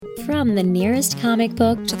From the nearest comic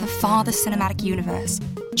book to the farthest cinematic universe.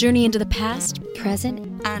 Journey into the past,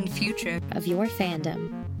 present, and future of your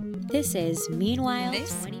fandom. This is Meanwhile.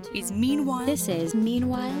 This is Meanwhile. This is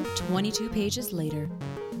Meanwhile 22 Pages Later.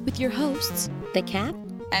 With your hosts, The Cap,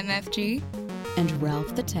 MFG, and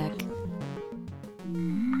Ralph the Tech.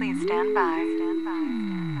 Please stand by.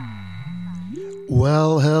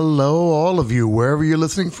 Well, hello, all of you, wherever you're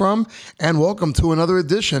listening from, and welcome to another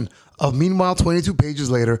edition of Meanwhile 22 Pages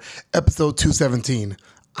Later, episode 217.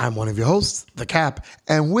 I'm one of your hosts, The Cap,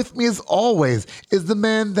 and with me as always is the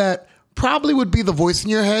man that probably would be the voice in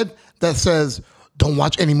your head that says, don't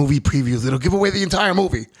watch any movie previews, it'll give away the entire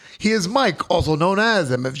movie. He is Mike, also known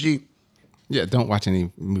as MFG. Yeah, don't watch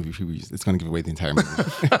any movie previews. It's going to give away the entire movie.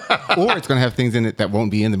 Or it's going to have things in it that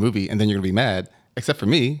won't be in the movie, and then you're going to be mad, except for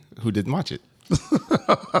me, who didn't watch it.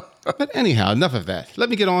 But anyhow, enough of that. Let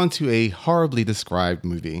me get on to a horribly described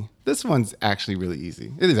movie. This one's actually really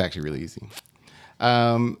easy. It is actually really easy.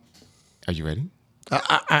 Are you ready?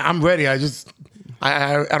 I'm ready. I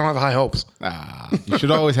don't have high hopes. You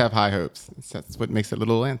should always have high hopes. That's what makes that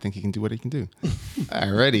little lamb think he can do what he can do.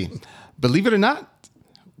 Alrighty. Believe it or not,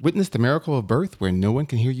 witness the miracle of birth where no one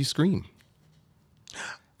can hear you scream.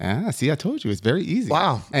 See, I told you. It's very easy.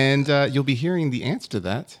 Wow. And you'll be hearing the answer to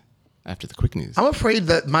that after the quick news. I'm afraid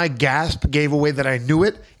that my gasp gave away that I knew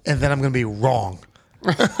it, and then I'm going to be wrong.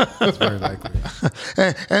 That's very likely.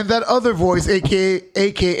 And that other voice,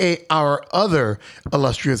 aka our other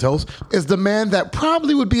illustrious host, is the man that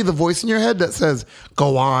probably would be the voice in your head that says,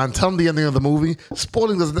 go on, tell them the ending of the movie.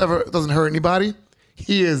 Spoiling doesn't hurt anybody.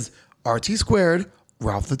 He is RT Squared,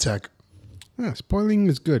 Ralph the Tech. Yeah, spoiling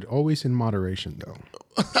is good, always in moderation, though.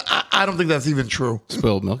 I don't think that's even true.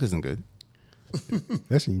 Spoiled milk isn't good.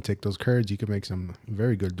 Listen, you take those curds, you can make some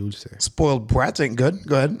very good dulce. Spoiled brats ain't good.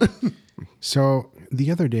 Go ahead. So the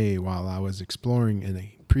other day, while I was exploring in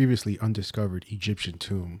a previously undiscovered Egyptian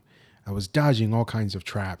tomb, I was dodging all kinds of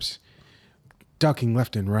traps, ducking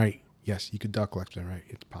left and right. Yes, you could duck left and right.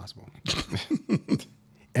 It's possible.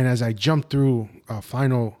 And as I jumped through a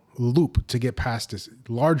final loop to get past this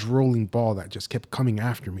large rolling ball that just kept coming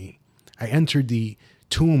after me, I entered the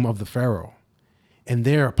tomb of the pharaoh. And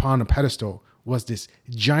there upon a pedestal was this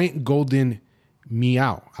giant golden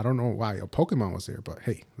meow. I don't know why a Pokemon was there, but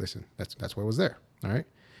hey, listen, that's what was there. All right.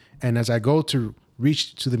 And as I go to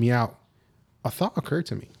reach to the meow, a thought occurred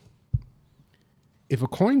to me. If a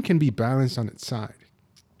coin can be balanced on its side,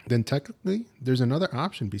 then technically there's another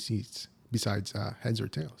option besides heads or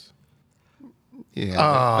tails. Yeah,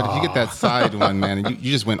 but if you get that side one, man,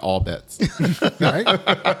 you just win all bets. Right?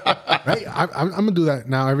 Right? I'm going to do that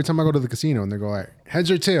now every time I go to the casino and they go like, heads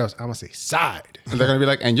or tails, I'm going to say side. And they're going to be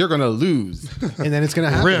like, and you're going to lose. And then it's going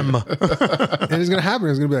to happen. Rim. And it's going to happen.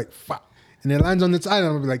 It's going to be like, fuck. And it lands on the side and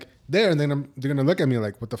I'm going to be like, there. And then they're going to look at me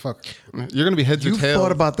like, what the fuck? You're going to be heads or You tails.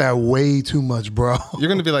 thought about that way too much, bro. You're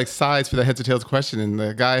going to be like sides for the heads or tails question. And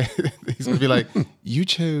the guy, he's going to be like, you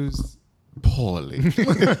chose poorly.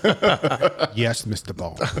 Yes, Mr.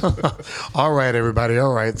 Ball. All right, everybody.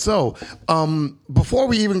 All right. So before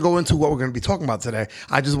we even go into what we're going to be talking about today,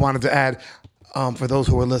 I just wanted to add, for those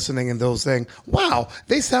who are listening and those saying, wow,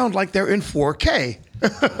 they sound like they're in 4K.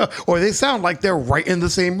 Or they sound like they're right in the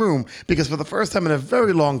same room. Because for the first time in a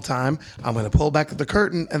very long time, I'm going to pull back the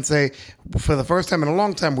curtain and say, for the first time in a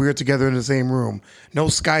long time, we're together in the same room. No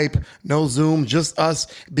Skype, no Zoom, just us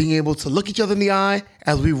being able to look each other in the eye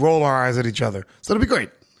as we roll our eyes at each other. So it'll be great.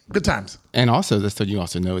 Good times. And also, just so you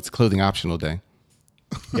also know, it's clothing optional day.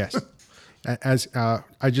 Yes. As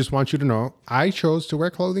I just want you to know, I chose to wear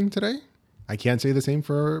clothing today. I can't say the same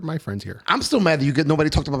for my friends here. I'm still mad that nobody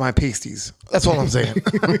talked about my pasties. That's all I'm saying.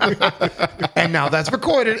 And now that's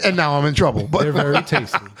recorded, and now I'm in trouble. But They're very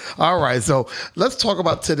tasty. all right, so let's talk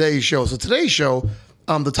about today's show. So today's show,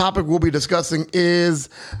 the topic we'll be discussing is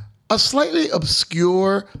a slightly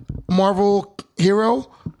obscure Marvel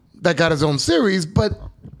hero that got his own series, but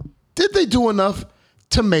did they do enough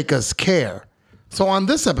to make us care? So on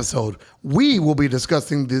this episode, we will be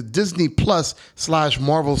discussing the Disney Plus /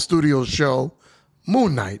 Marvel Studios show,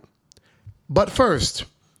 Moon Knight. But first,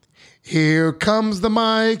 here comes the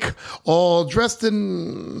mic, all dressed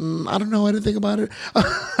in, I don't know anything about it.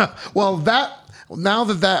 Well, now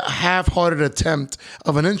that half-hearted attempt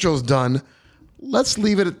of an intro's done, let's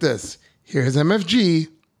leave it at this. Here's MFG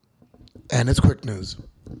and it's quick news.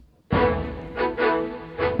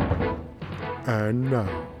 And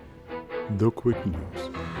now, the quick news,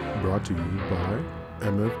 brought to you by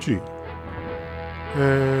MFG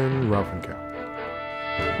and Ralph and Cap.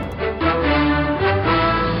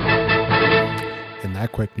 And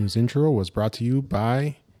that quick news intro was brought to you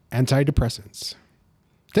by antidepressants.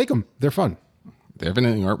 Take them. They're fun. They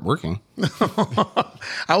evidently aren't working.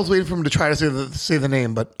 I was waiting for him to try to say the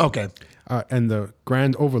name, but okay. And the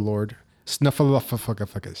Grand Overlord,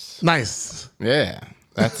 Snuffleupagus. Nice. Yeah,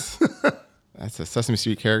 that's a Sesame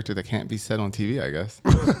Street character that can't be said on TV, I guess.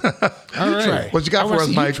 All right. What you got for us,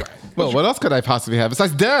 Mike? Well, what else could I possibly have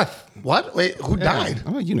besides death? What? Wait, who died?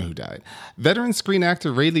 Oh, you know who died. Veteran screen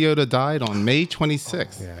actor Ray Liotta died on May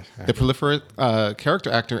 26th. The prolific character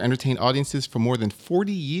actor entertained audiences for more than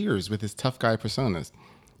 40 years with his tough guy personas.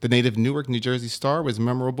 The native Newark, New Jersey star was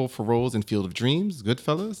memorable for roles in Field of Dreams,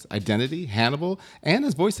 Goodfellas, Identity, Hannibal, and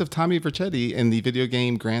as voice of Tommy Vercetti in the video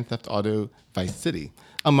game Grand Theft Auto Vice City,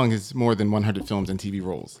 among his more than 100 films and TV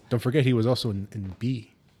roles. Don't forget he was also in B.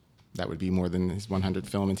 That would be more than his 100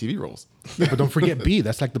 film and TV roles. But don't forget B.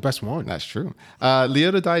 That's like the best one. That's true.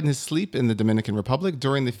 Liotta died in his sleep in the Dominican Republic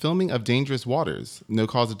during the filming of Dangerous Waters. No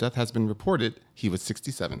cause of death has been reported. He was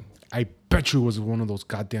 67. I bet you it was one of those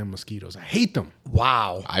goddamn mosquitoes. I hate them.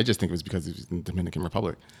 Wow. I just think it was because he was in the Dominican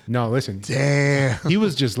Republic. No, listen. Damn. He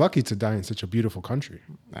was just lucky to die in such a beautiful country.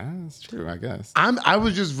 That's true, I guess. I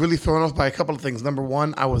was just really thrown off by a couple of things. Number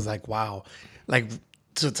one, I was like, wow. Like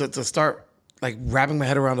to start like wrapping my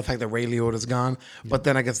head around the fact that Ray Liotta's gone. But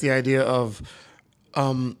then I guess the idea of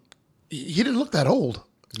he didn't look that old.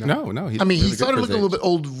 No. He started looking a little bit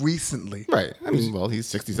old recently. Right. I mean, well, he's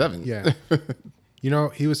 67. Yeah. You know,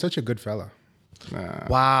 he was such a good fella.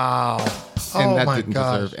 Wow. And that my didn't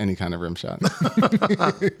gosh. deserve any kind of rim shot.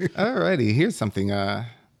 Alrighty, here's something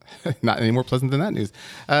not any more pleasant than that news.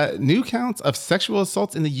 New counts of sexual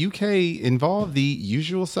assaults in the UK involve the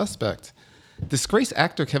usual suspect. Disgraced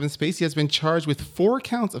actor Kevin Spacey has been charged with 4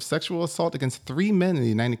 counts of sexual assault against 3 men in the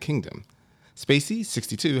United Kingdom. Spacey,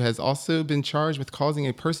 62, has also been charged with causing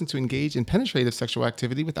a person to engage in penetrative sexual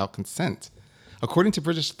activity without consent. According to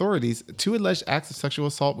British authorities, 2 alleged acts of sexual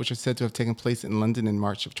assault, which are said to have taken place in London in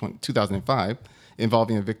March of 2005,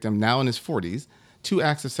 involving a victim now in his 40s, 2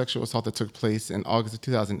 acts of sexual assault that took place in August of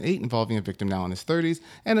 2008 involving a victim now in his 30s,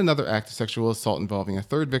 and another act of sexual assault involving a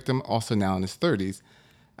third victim also now in his 30s.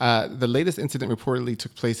 The latest incident reportedly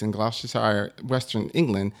took place in Gloucestershire, Western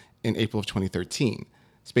England, in April of 2013.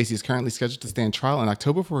 Spacey is currently scheduled to stand trial in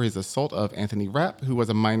October for his assault of Anthony Rapp, who was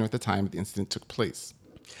a minor at the time the incident took place.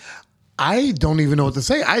 I don't even know what to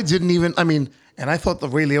say. And I thought the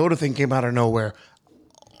Ray Liotta thing came out of nowhere.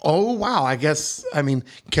 Oh, wow. Kevin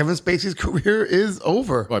Spacey's career is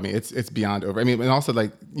over. Well, it's beyond over. And also,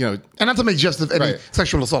 and not to make just of any Right.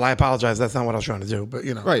 sexual assault. I apologize. That's not what I was trying to do. But,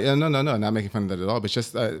 Right. No, not making fun of that at all. But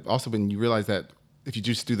just also when you realize that if you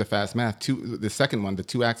just do the fast math, the second one, the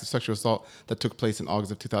 2 acts of sexual assault that took place in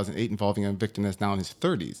August of 2008 involving a victim that's now in his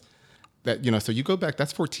 30s. That, so you go back,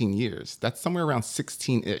 that's 14 years. That's somewhere around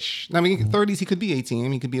 16-ish. 30s, he could be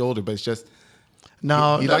 18. He could be older, but it's just...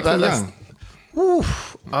 No, he likes them young.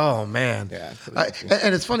 Oof. Oh, man. Yeah.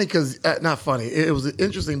 And it's funny because, not funny, it was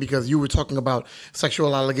interesting because you were talking about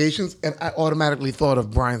sexual allegations, and I automatically thought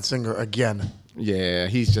of Bryan Singer again. Yeah,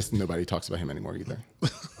 he's just, nobody talks about him anymore either.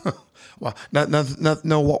 Wow.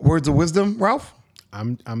 No words of wisdom, Ralph?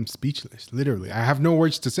 I'm speechless, literally. I have no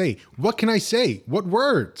words to say. What can I say? What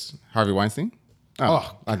words? Harvey Weinstein?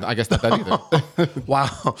 Oh. I guess not that either.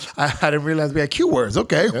 Wow. I didn't realize we had Q words.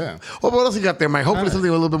 Okay. Yeah. Well, what else you got there, Mike? Hopefully something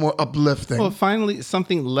a little bit more uplifting. Well, finally,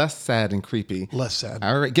 something less sad and creepy. Less sad.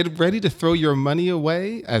 All right, get ready to throw your money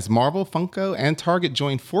away as Marvel, Funko, and Target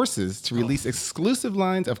join forces to release exclusive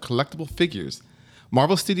lines of collectible figures.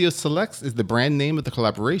 Marvel Studios Selects is the brand name of the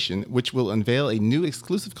collaboration, which will unveil a new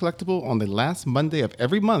exclusive collectible on the last Monday of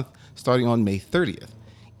every month, starting on May 30th.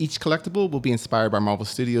 Each collectible will be inspired by Marvel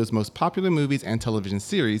Studios' most popular movies and television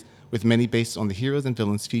series, with many based on the heroes and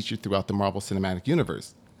villains featured throughout the Marvel Cinematic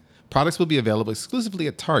Universe. Products will be available exclusively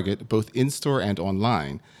at Target, both in-store and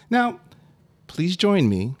online. Now, please join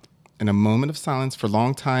me in a moment of silence for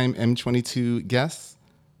longtime M22 guests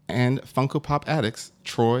and Funko Pop addicts,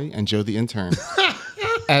 Troy and Joe the Intern,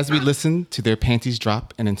 as we listen to their panties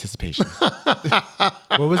drop in anticipation.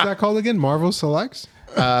 What was that called again? Marvel Selects?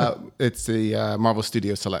 It's the Marvel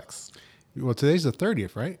Studio Selects. Well, today's the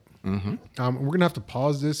 30th, right? Mm-hmm. We're going to have to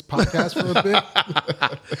pause this podcast for a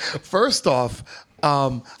bit. First off,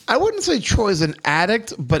 I wouldn't say Troy's an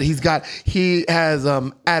addict, but he has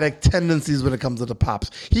addict tendencies when it comes to the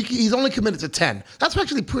pops. He's only committed to 10. That's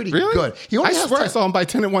actually pretty Really? good. He only I has swear 10. I saw him buy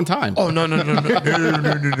 10 at one time. Oh, no.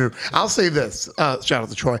 I'll say this. Shout out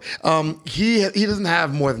to Troy. He doesn't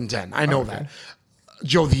have more than 10. I know that.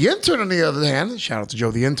 Joe the Intern, on the other hand, shout out to Joe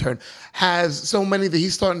the Intern, has so many that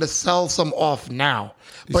he's starting to sell some off now.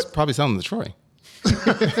 He's probably selling them to Troy.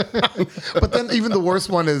 But then even the worst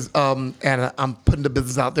one is, and I'm putting the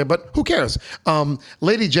business out there, but who cares?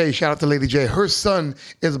 Lady J, shout out to Lady J. Her son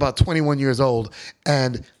is about 21 years old,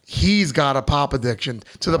 and he's got a pop addiction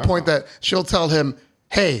to the point that she'll tell him,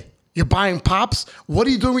 hey, you're buying pops? What are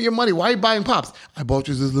you doing with your money? Why are you buying pops? I bought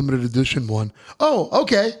you this limited edition one. Oh,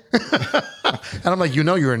 okay. And I'm like,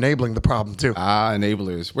 you're enabling the problem too.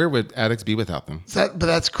 Enablers. Where would addicts be without them? But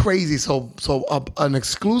that's crazy. So an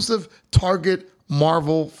exclusive Target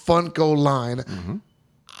Marvel Funko line. Mm-hmm.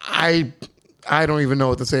 I don't even know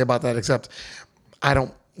what to say about that, except I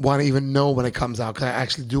don't want to even know when it comes out, because I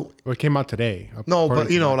actually do. Well, it came out today. No, according but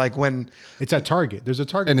to that. like when. It's at Target. There's a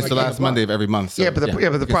Target. And it's the like, last Monday of every month. So, Yeah, but the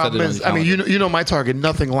you problem can set is, it on your calendar. you know my Target,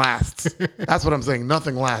 nothing lasts. That's what I'm saying.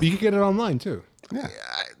 Nothing lasts. You can get it online too. Yeah.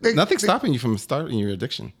 They- Nothing's stopping you from starting your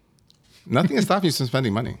addiction. Nothing is stopping you from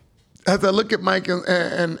spending money. As I look at Mike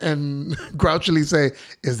and grouchily say,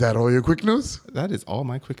 is that all your quick news? That is all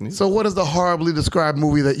my quick news. So what is the horribly described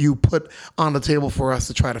movie that you put on the table for us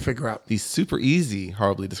to try to figure out? The super easy,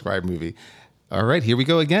 horribly described movie. All right, here we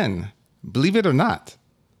go again. Believe it or not,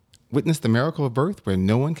 witness the miracle of birth where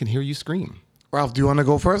no one can hear you scream. Ralph, do you want to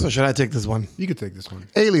go first, or should I take this one? You could take this one.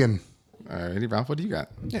 Alien. All righty, Ralph, what do you got?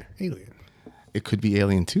 Yeah, Alien. It could be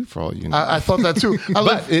Alien 2 for all you know. I thought that too.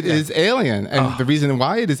 But it is Alien. And the reason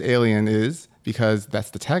why it is Alien is because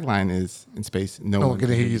that's the tagline is, in space, no one can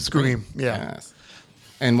hear you scream. Yeah. Yes.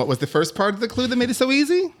 And what was the first part of the clue that made it so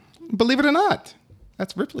easy? Believe it or not,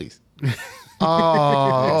 that's Ripley's.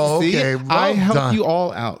 Oh, See, okay. Well I helped done. you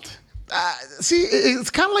all out. See, it's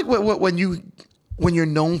kind of like when you're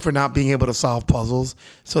known for not being able to solve puzzles,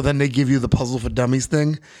 so then they give you the puzzle for dummies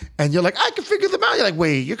thing, and you're like, I can figure them out. You're like,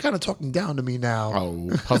 wait, you're kind of talking down to me now. Oh,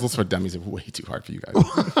 puzzles for dummies are way too hard for you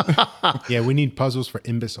guys. Yeah, we need puzzles for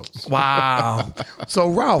imbeciles. Wow. So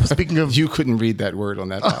Ralph, speaking of, You couldn't read that word on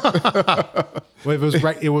that top. Well,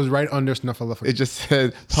 it was right under Snuffleupagus. It just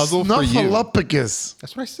said puzzle for you. Snuffleupagus.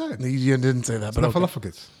 That's what I said. You didn't say that, but okay.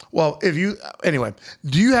 Snuffleupagus. Well, anyway,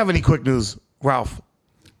 do you have any quick news, Ralph?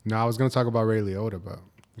 No, I was going to talk about Ray Liotta, but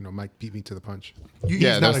Mike beat me to the punch.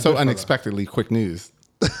 Yeah, that was so unexpectedly quick news.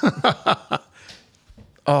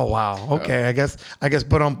 Oh wow. Okay, I guess.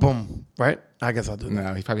 But boom. Right. I guess I'll do that.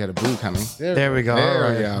 No, he probably had a boo coming. There we go. There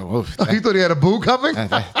All we right. go. Oof, You thought he had a boo coming?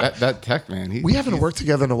 that tech man. We haven't worked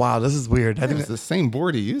together in a while. This is weird. I think It's the same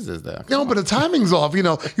board he uses there. no, but the timing's off.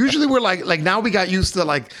 Usually we're like now we got used to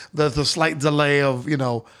like the slight delay of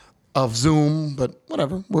of Zoom, but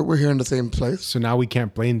whatever. We're here in the same place. So now we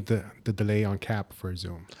can't blame the delay on Cap for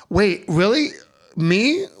Zoom. Wait, really?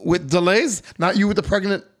 Me with delays? Not you with the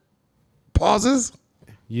pregnant pauses?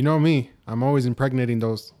 You know me. I'm always impregnating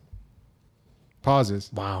those pauses.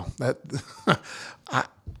 Wow. That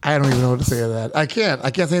I don't even know what to say to that. I can't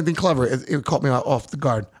say anything clever. It caught me off the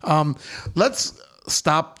guard. Let's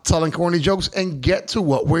stop telling corny jokes and get to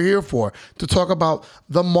what we're here for, to talk about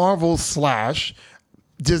the Marvel /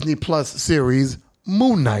 Disney Plus series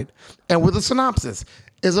Moon Knight. And with a synopsis,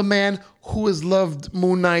 is a man who has loved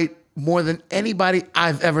Moon Knight more than anybody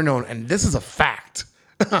I've ever known. And this is a fact.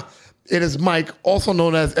 It is Mike, also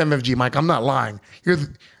known as MFG. Mike, I'm not lying.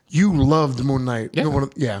 You loved Moon Knight. Yeah.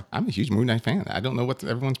 Yeah. I'm a huge Moon Knight fan. I don't know what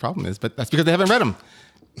everyone's problem is, but that's because they haven't read them.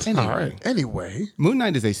 Anyway, All right. Anyway. Moon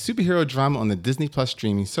Knight is a superhero drama on the Disney Plus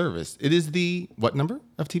streaming service. It is the what number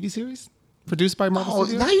of TV series produced by Marvel Oh,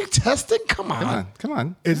 Studios? now you're testing? Come on. Come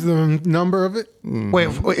on. Is the number of it? Wait,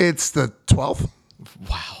 it's the 12th?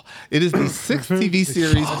 Wow. It is the sixth TV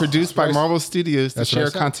series produced by Marvel Studios to That's what I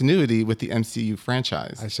share said. continuity with the MCU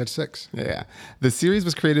franchise. I said 6. Yeah. The series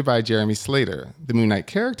was created by Jeremy Slater. The Moon Knight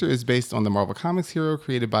character is based on the Marvel Comics hero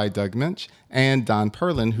created by Doug Moench and Don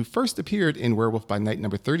Perlin, who first appeared in Werewolf by Night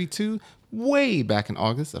number 32 way back in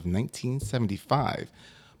August of 1975.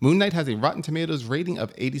 Moon Knight has a Rotten Tomatoes rating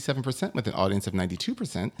of 87% with an audience of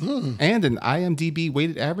 92% and an IMDb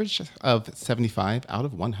weighted average of 75 out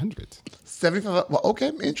of 100. 75. Well,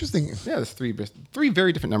 okay, interesting. Yeah, there's three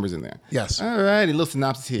very different numbers in there. Yes. All right, a little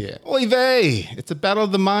synopsis here. Oy vey! It's a battle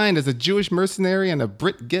of the mind as a Jewish mercenary and a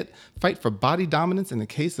Brit Git fight for body dominance in the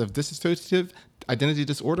case of dissociative identity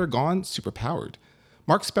disorder gone superpowered.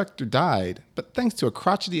 Mark Spector died, but thanks to a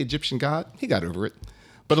crotchety Egyptian god, he got over it.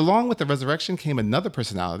 But along with the resurrection came another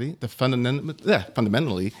personality,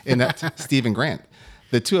 fundamentally in that Stephen Grant.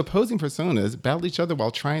 The two opposing personas battled each other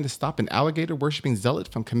while trying to stop an alligator-worshipping zealot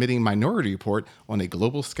from committing Minority Report on a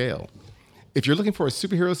global scale. If you're looking for a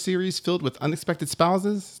superhero series filled with unexpected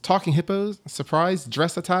spouses, talking hippos, surprise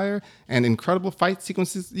dress attire, and incredible fight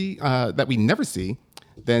sequences that we never see,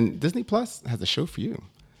 then Disney Plus has a show for you.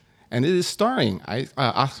 And it is starring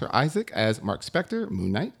Oscar Isaac as Mark Spector,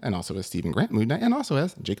 Moon Knight, and also as Stephen Grant, Moon Knight, and also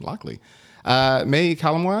as Jake Lockley. May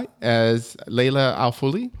Callumwhite as Layla Al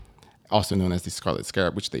Fuli, also known as the Scarlet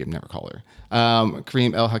Scarab, which they have never called her.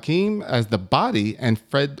 Kareem El Hakim as the Body, and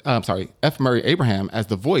F. Murray Abraham as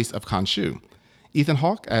the voice of Khonshu. Ethan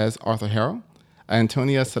Hawke as Arthur Harrow.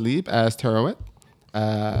 Antonia Salib as Teroet.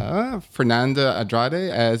 Fernanda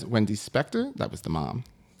Andrade as Wendy Spector. That was the mom.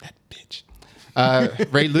 That bitch.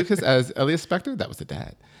 Ray Lucas as Elias Spector. That was the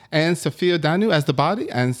dad. And Sophia Danu as the Body,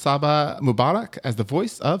 and Saba Mubarak as the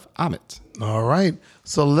voice of Amit. All right.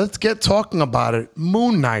 So let's get talking about it.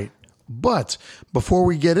 Moon Knight. But before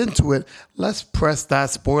we get into it, let's press that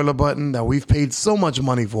spoiler button that we've paid so much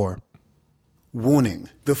money for. Warning,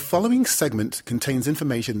 the following segment contains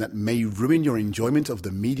information that may ruin your enjoyment of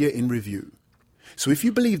the media in review. So if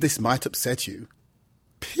you believe this might upset you,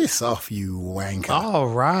 piss off, you wanker. All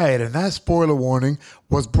right. And that spoiler warning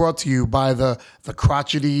was brought to you by the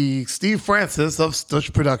crotchety Steve Francis of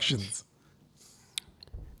Stush Productions.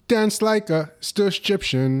 Dance like a Stush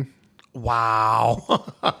Egyptian. Wow.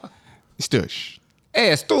 Stush.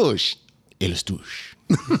 Stush. El Stush.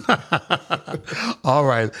 All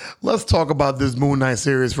right, let's talk about this Moon Knight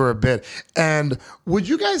series for a bit. And would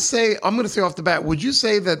you guys say, I'm going to say off the bat, would you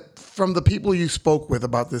say that from the people you spoke with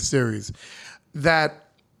about this series, that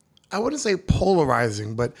I wouldn't say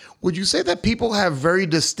polarizing, but would you say that people have very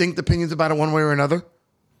distinct opinions about it one way or another?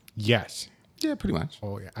 Yes. Yeah, pretty much.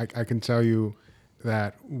 Oh yeah, I can tell you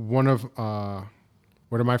that one of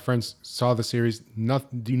my friends saw the series,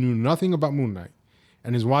 knew nothing about Moon Knight,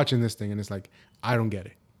 and is watching this thing, and it's like, I don't get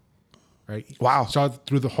it. Right? Wow. Saw it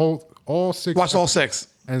through all six. Watched all six.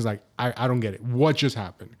 And it's like, I don't get it. What just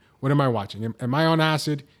happened? What am I watching? Am I on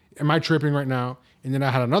acid? Am I tripping right now? And then I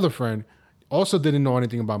had another friend, also didn't know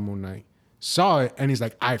anything about Moon Knight, saw it, and he's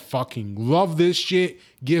like, I fucking love this shit.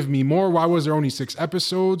 Give me more. Why was there only 6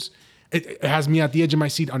 episodes? It has me at the edge of my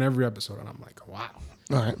seat on every episode. And I'm like, wow.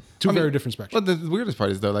 All right. Two very different spectrums. Well, the weirdest part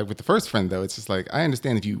is, though, like with the first friend, though, it's just like, I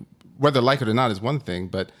understand if you, whether like it or not is one thing,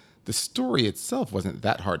 but the story itself wasn't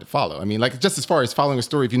that hard to follow. I mean, like, just as far as following a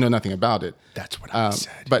story if you know nothing about it. That's what I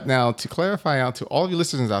said. But now, to clarify out to all of you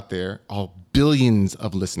listeners out there, all billions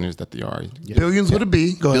of listeners that there are. Billions with a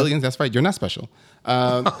B. Go ahead. Billions, that's right. You're not special.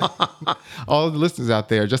 All of the listeners out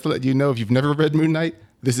there, just to let you know, if you've never read Moon Knight,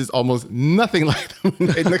 this is almost nothing like the Moon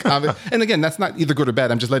Knight in the comic. And again, that's not either good or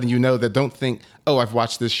bad. I'm just letting you know that don't think, oh, I've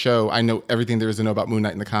watched this show, I know everything there is to know about Moon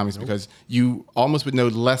Knight in the comics, because you almost would know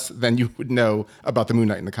less than you would know about the Moon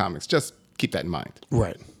Knight in the comics. Just keep that in mind.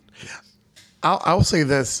 Right. I'll say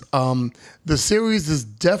this. The series is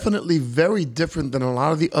definitely very different than a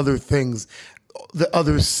lot of the other things, the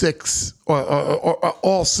other 6 or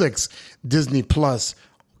all 6 Disney Plus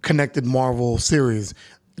connected Marvel series.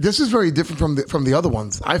 This is very different from the other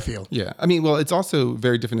ones, I feel. Yeah. I mean, well, it's also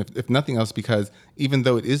very different, if nothing else, because even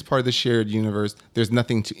though it is part of the shared universe, there's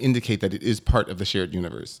nothing to indicate that it is part of the shared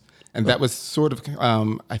universe. And that was sort of,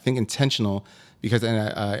 I think, intentional, because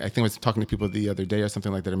I think I was talking to people the other day or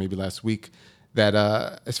something like that, or maybe last week, that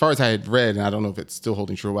as far as I had read, and I don't know if it's still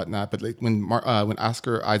holding true or whatnot, but like when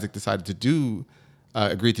Oscar Isaac decided to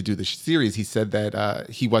agreed to do the series, he said that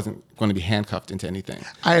he wasn't going to be handcuffed into anything.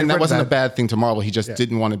 And that wasn't a bad thing to Marvel. He just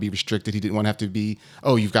didn't want to be restricted. He didn't want to have to be,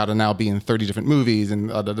 oh, you've got to now be in 30 different movies and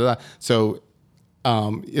da, da, da. So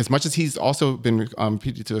as much as he's also been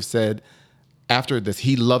repeated to have said after this,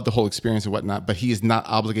 he loved the whole experience and whatnot, but he is not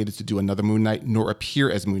obligated to do another Moon Knight nor appear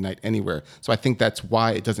as Moon Knight anywhere. So I think that's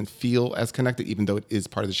why it doesn't feel as connected, even though it is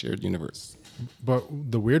part of the shared universe. But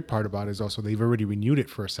the weird part about it is also they've already renewed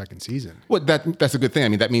it for a second season. Well, that's a good thing. I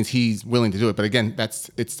mean, that means he's willing to do it. But again,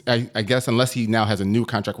 I guess unless he now has a new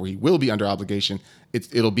contract where he will be under obligation,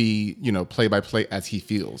 it'll be, play by play as he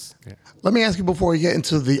feels. Yeah. Let me ask you before we get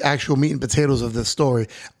into the actual meat and potatoes of this story.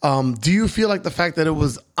 Do you feel like the fact that it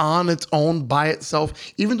was on its own by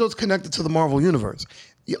itself, even though it's connected to the Marvel universe,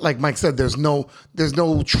 like Mike said, there's no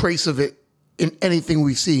trace of it in anything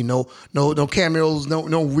we see, no cameos,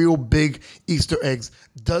 no real big Easter eggs.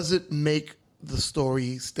 Does it make the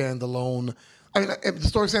story stand alone? I mean, if the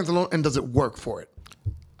story stands alone, and does it work for it?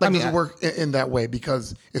 Does it work in that way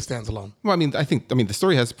because it stands alone? Well, I think the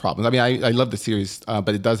story has problems. I mean, I love the series, but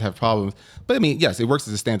it does have problems. But I mean, yes, it works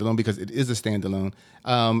as a standalone because it is a standalone.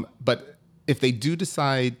 But if they do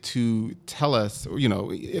decide to tell us,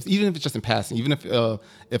 even if it's just in passing, even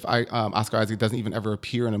if Oscar Isaac doesn't even ever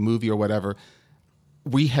appear in a movie or whatever,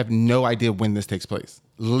 we have no idea when this takes place.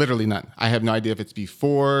 Literally none. I have no idea if it's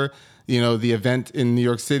before, the event in New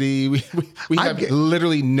York City. We have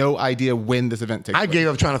literally no idea when this event takes place. I gave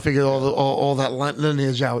up trying to figure all that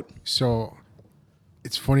lineage out. So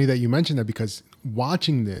it's funny that you mentioned that because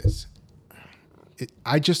watching this,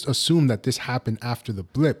 I just assumed that this happened after the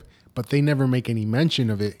blip, but they never make any mention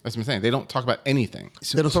of it, That's what I'm saying. They don't talk about anything.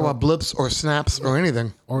 They don't talk about blips or snaps or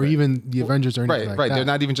anything. or even the Avengers or anything Right, like right. that. They're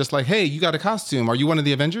not even just like, hey, you got a costume. Are you one of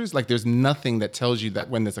the Avengers? Like, there's nothing that tells you that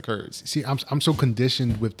when this occurs. See, I'm so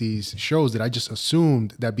conditioned with these shows that I just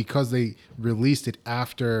assumed that because they released it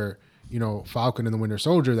after, Falcon and the Winter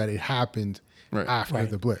Soldier, that it happened Right. after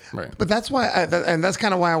the blip. Right. But that's why, and that's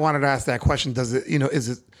kind of why I wanted to ask that question. Does it, is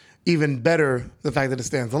it even better the fact that it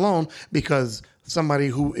stands alone? Because somebody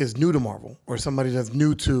who is new to Marvel or somebody that's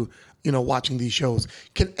new to, watching these shows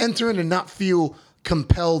can enter in and not feel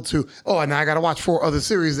compelled to, and now I got to watch 4 other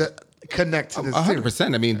series that connect to this series.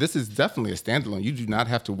 100%. I mean, this is definitely a standalone. You do not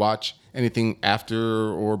have to watch anything after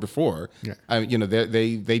or before. Yeah.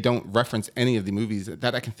 They don't reference any of the movies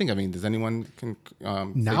that I can think. I mean, does anyone can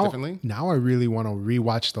say differently? Now I really want to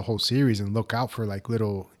rewatch the whole series and look out for like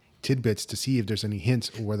little tidbits to see if there's any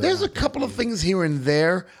hints or whether There's a couple of things here and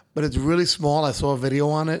there, but it's really small. I saw a video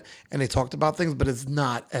on it and they talked about things, but it's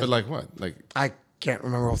not as But like what? Like, I can't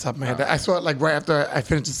remember off the top of my head. I saw it like right after I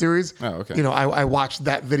finished the series. Oh, okay. I watched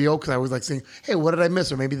that video because I was like saying, hey, what did I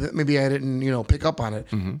miss? Or maybe I didn't, pick up on it.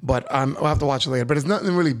 Mm-hmm. But I'll have to watch it later. But it's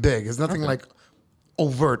nothing really big. It's nothing like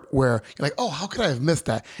overt where you're like, oh, how could I have missed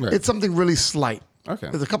that? Right. It's something really slight.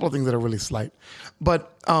 Okay. There's a couple of things that are really slight.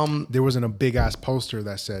 But there wasn't a big ass poster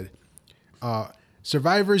that said,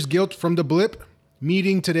 "Survivor's guilt from the blip,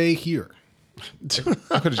 meeting today here."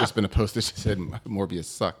 I could have just been a poster that said Morbius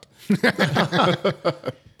sucked.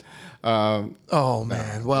 oh,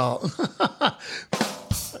 man. Well,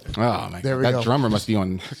 Oh, my There God. we That go. drummer must be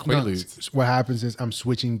on Quaaludes. What happens is I'm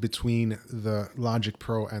switching between the Logic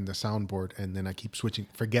Pro and the soundboard, and then I keep switching.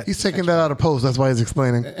 Forget. he's taking that out of post. That's why he's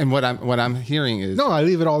explaining. And what I'm hearing is No, I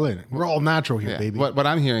leave it all in. We're all natural here, yeah, baby. what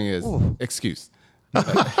I'm hearing is excuse.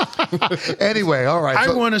 Anyway, all right. I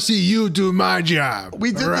so- want to see you do my job.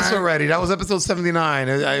 We did this right? already. That was episode 79.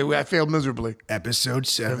 I failed miserably. Episode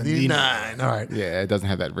 79. 79. All right. Yeah, it doesn't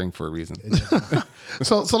have that ring for a reason.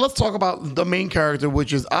 So let's talk about the main character,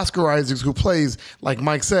 which is Oscar Isaacs, who plays, like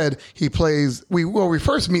Mike said, he plays. We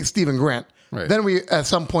first meet Stephen Grant. Right. Then we at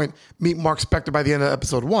some point meet Mark Spector by the end of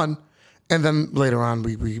episode 1, and then later on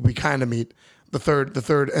we kind of meet the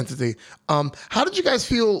third entity. How did you guys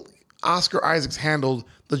feel Oscar Isaacs handled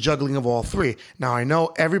the juggling of all three? Now, I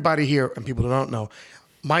know everybody here, and people who don't know,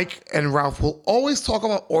 Mike and Ralph will always talk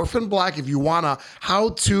about Orphan Black if you wanna how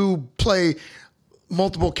to play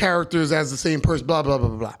multiple characters as the same person, blah, blah, blah,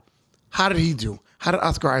 blah, blah. How did he do? How did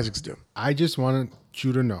Oscar Isaacs do? I just wanted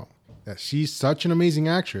you to know that she's such an amazing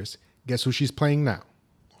actress. Guess who she's playing now?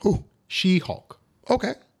 Who? She-Hulk.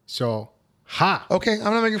 Okay. So, Okay,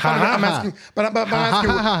 I'm not making fun of it. I'm asking, but I'm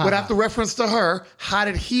asking without the reference to her, how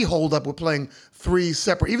did he hold up with playing three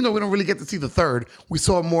separate? Even though we don't really get to see the third, we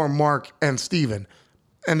saw more Mark and Steven.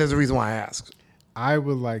 And there's a reason why I asked. I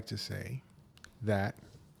would like to say that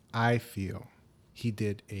I feel he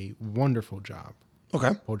did a wonderful job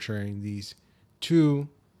Okay. portraying these 2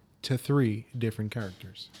 to 3 different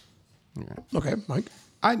characters. Okay, Mike.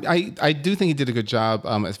 I do think he did a good job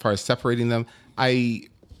as far as separating them. I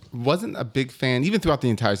wasn't a big fan, even throughout the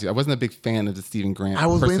entire series, I wasn't a big fan of the Stephen Grant I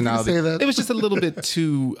was waiting for you to personality. say that. It was just a little bit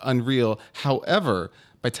too unreal. However,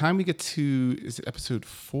 by the time we get to, is it episode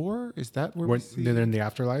 4? Is that where we When see? they're in the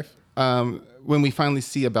afterlife? When we finally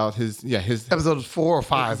see about his Episode 4 or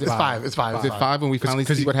 5? It's 5. It's 5. Is it 5 when we finally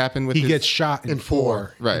see what happened with he his, gets shot in in 4.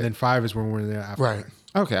 4. Right. And then 5 is when we're in the afterlife. Right.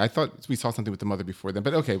 Okay, I thought we saw something with the mother before then,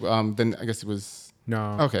 but okay, then I guess it was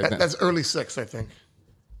No. okay. then- That's early 6, I think.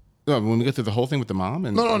 no, when we get through the whole thing with the mom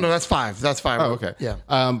and No, that's 5. That's 5. Oh, okay. Yeah.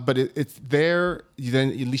 But it's there. Then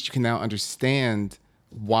at least you can now understand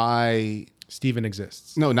why. Steven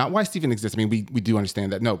exists. No, not why Steven exists. I mean, we do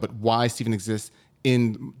understand that. No, but why Steven exists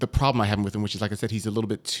in the problem I have with him, which is, like I said, he's a little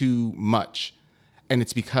bit too much. And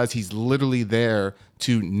it's because he's literally there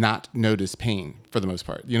to not notice pain for the most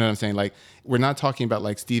part. You know what I'm saying? Like, we're not talking about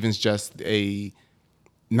like Steven's just a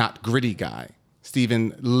not gritty guy.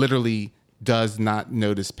 Steven literally does not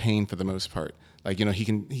notice pain for the most part. Like, he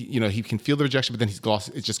can feel the rejection, but then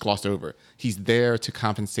it's just glossed over. He's there to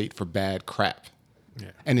compensate for bad crap.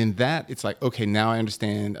 Yeah. And in that, it's like, okay, now I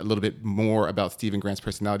understand a little bit more about Stephen Grant's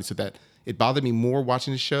personality, so that it bothered me more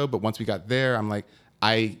watching the show. But once we got there, I'm like,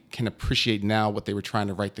 I can appreciate now what they were trying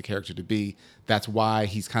to write the character to be. That's why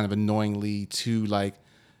he's kind of annoyingly too like,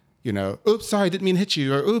 oops, sorry, didn't mean to hit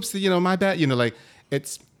you, or oops, my bad. Like,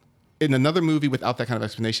 it's in another movie without that kind of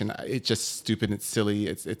explanation, it's just stupid and it's silly.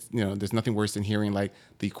 It's there's nothing worse than hearing like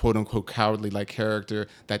the quote unquote cowardly like character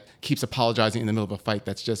that keeps apologizing in the middle of a fight.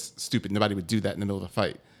 That's just stupid. Nobody would do that in the middle of a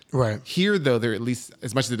fight. Right. Here, though, there at least,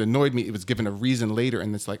 as much as it annoyed me, it was given a reason later,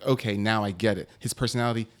 and it's like, okay, now I get it. His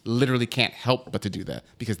personality literally can't help but to do that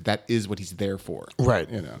because that is what he's there for. Right.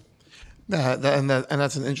 You know. And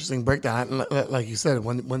that's an interesting breakdown. Like you said,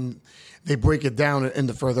 when they break it down in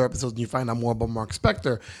the further episodes and you find out more about Mark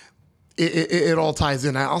Spector, it all ties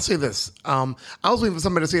in. I'll say this. I was waiting for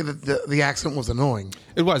somebody to say that the accent was annoying.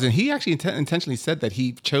 It was, and he actually intentionally said that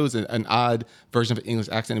he chose an odd version of an English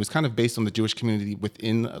accent. It was kind of based on the Jewish community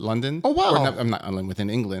within London. Oh, wow. Or I'm not London, within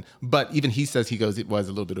England. But even he says it was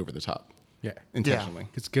a little bit over the top. Yeah. Intentionally.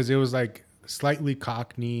 It's because it was like slightly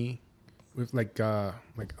Cockney with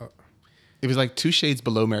It was like 2 shades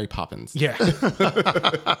below Mary Poppins. yeah.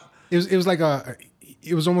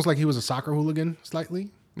 It was almost like he was a soccer hooligan slightly,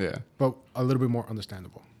 Yeah. but a little bit more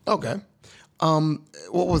understandable. Okay.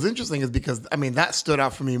 What was interesting is because, that stood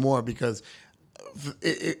out for me more because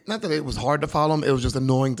not that it was hard to follow him, it was just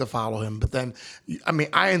annoying to follow him. But then,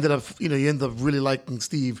 I ended up, you end up really liking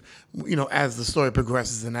Steve, as the story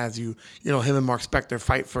progresses and as him and Mark Spector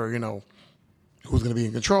fight for, who's going to be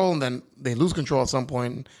in control, and then they lose control at some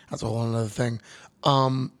point. That's a whole other thing.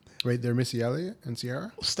 Wait, they're Missy Elliott and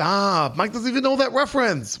Sierra? Stop. Mike doesn't even know that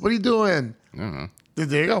reference. What are you doing? I don't know.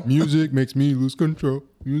 There you go. Music makes me lose control.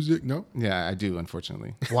 Music, no? Yeah, I do,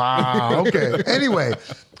 unfortunately. Wow. Okay. Anyway,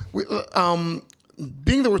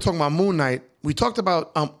 being that we're talking about Moon Knight, we talked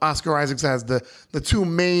about Oscar Isaacs as the 2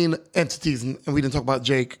 main entities, and we didn't talk about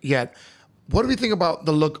Jake yet. What do we think about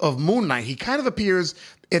the look of Moon Knight? He kind of appears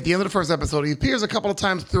at the end of the first episode. He appears a couple of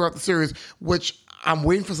times throughout the series, which I'm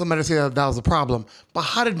waiting for somebody to say that was a problem. But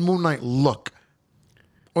how did Moon Knight look?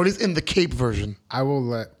 Or at least in the cape version. I will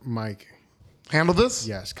let Mike Handle this?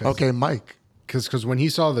 Yes. Okay, Mike. Because when he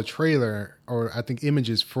saw the trailer, or I think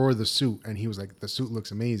images for the suit, and he was like, the suit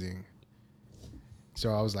looks amazing.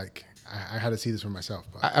 So I was like, I had to see this for myself.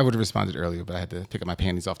 But. I would have responded earlier, but I had to pick up my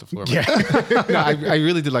panties off the floor. Yeah. No, I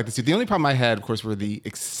really did like the suit. The only problem I had, of course, were the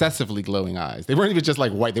excessively glowing eyes. They weren't even just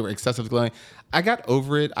like white. They were excessively glowing. I got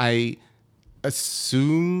over it. I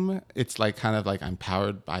assume it's like kind of like I'm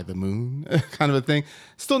powered by the moon kind of a thing.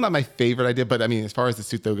 Still not my favorite idea, but I mean, as far as the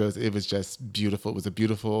suit though goes, it was just beautiful. It was a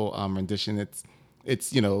beautiful rendition. It's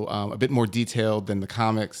a bit more detailed than the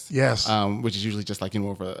comics. Yes. Which is usually just like,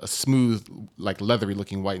 more of a smooth, like leathery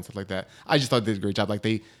looking white and stuff like that. I just thought they did a great job. Like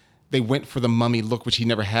they went for the mummy look, which he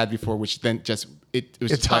never had before, which then just, it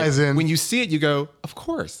was just ties like, in. when you see it, you go, of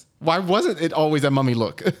course. Why wasn't it always a mummy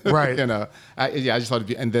look? Right. I just thought it'd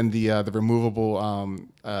be, and then the removable,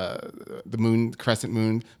 the moon, crescent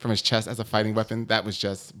moon from his chest as a fighting weapon. That was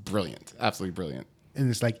just brilliant. Absolutely brilliant. And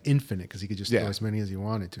it's like infinite because he could just Yeah. throw as many as he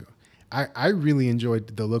wanted to. I really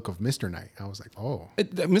enjoyed the look of Mr. Knight. I was like, oh.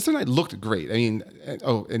 Mr. Knight looked great. I mean,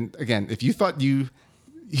 and again, if you thought you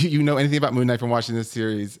know anything about Moon Knight from watching this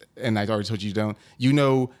series, and I already told you don't, you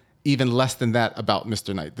know even less than that about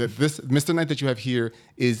Mr. Knight. This Mr. Knight that you have here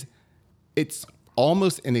it's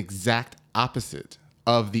almost an exact opposite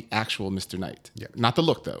of the actual Mr. Knight. Yeah. Not the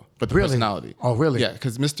look though, but the Really? personality. Oh, really? Yeah,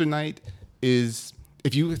 because Mr. Knight is,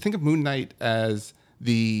 if you think of Moon Knight as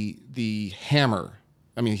the hammer.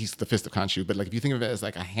 I mean, he's the fist of Khonshu, but like if you think of it as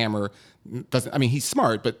like a hammer, he's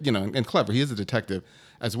smart, but and clever. He is a detective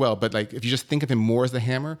as well. But like if you just think of him more as the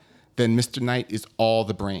hammer, then Mr. Knight is all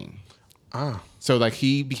the brain. So like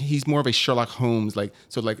he's more of a Sherlock Holmes,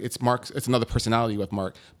 it's another personality with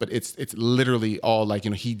Mark, but it's literally all like,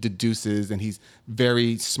 he deduces and he's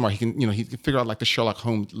very smart. He can, he can figure out like the Sherlock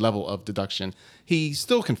Holmes level of deduction. He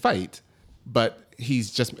still can fight, but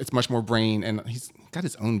it's much more brain, and he's got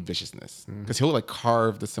his own viciousness because he'll like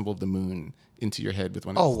carve the symbol of the moon into your head with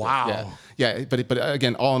one of his sticks. Wow. Yeah. But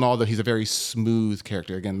again, all in all though, he's a very smooth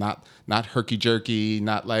character. Again, not herky jerky,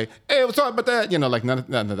 not like, hey, what's up about that? Like none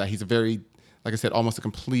of that. He's a very, like I said, almost a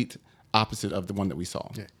complete opposite of the one that we saw.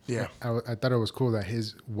 Yeah. I thought it was cool that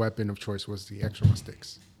his weapon of choice was the extra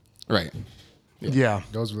sticks. Right. Yeah.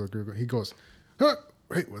 Those were good. He goes, huh,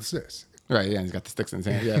 wait, what's this? Right. Yeah. He's got the sticks in his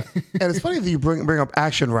hand. Yeah. And it's funny that you bring up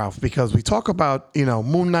action, Ralph, because we talk about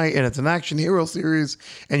Moon Knight, and it's an action hero series,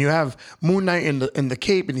 and you have Moon Knight in the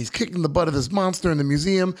cape, and he's kicking the butt of this monster in the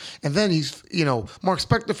museum, and then he's Mark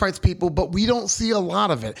Spector fights people, but we don't see a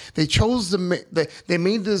lot of it. They chose they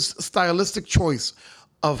made this stylistic choice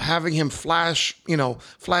of having him flash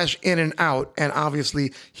in and out, and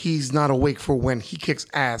obviously he's not awake for when he kicks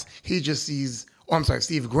ass. He just sees,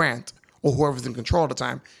 Steve Grant, or whoever's in control at the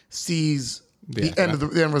time, sees the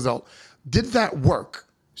end result. Did that work?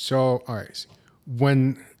 So, all right.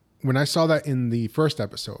 When I saw that in the first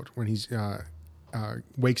episode, when he's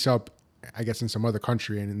wakes up, I guess in some other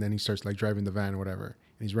country, and then he starts like driving the van or whatever, and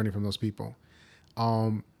he's running from those people.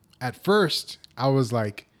 At first, I was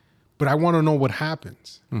like, but I want to know what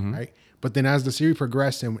happens, right? But then as the series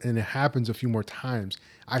progressed and it happens a few more times,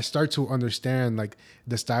 I start to understand like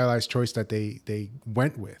the stylized choice that they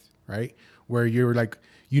went with, right? Where you're like,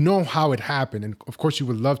 you know how it happened, and of course you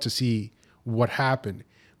would love to see what happened,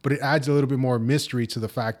 but it adds a little bit more mystery to the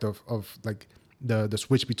fact of like the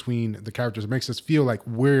switch between the characters. It makes us feel like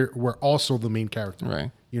we're also the main character,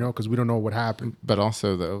 Right. You know, because we don't know what happened. But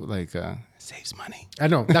also though, like saves money. I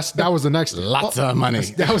know that was the next thing. Lots of money.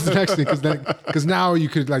 That was the next thing because now you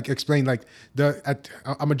could like explain like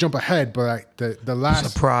I'm gonna jump ahead, but like the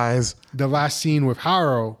last Surprise. the last scene with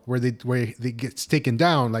Harrow where they gets taken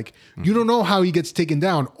down, like you don't know how he gets taken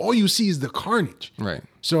down. All you see is the carnage. Right.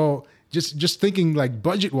 So just thinking like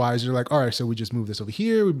budget wise, you're like, all right, so we just move this over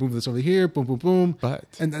here, we move this over here, boom, boom, boom. But-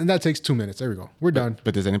 and that takes 2 minutes. There we go. We're done.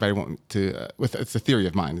 But does anybody want to? It's a theory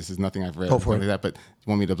of mine. This is nothing I've read. Go for like it. that. But you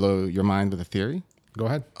want me to blow your mind with a theory? Go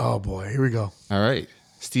ahead. Oh boy, here we go. All right.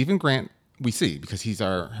 Stephen Grant, we see because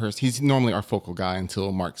he's normally our focal guy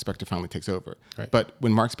until Mark Spector finally takes over. Right. But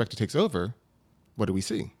when Mark Spector takes over, what do we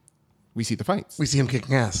see? We see the fights. We see him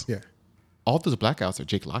kicking ass. Yeah. All those blackouts are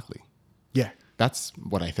Jake Lockley. Yeah. That's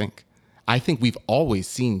what I think. I think we've always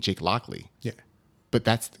seen Jake Lockley. Yeah. But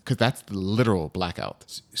that's because that's the literal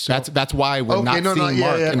blackout. So- that's why we're Okay, not no, seeing yeah,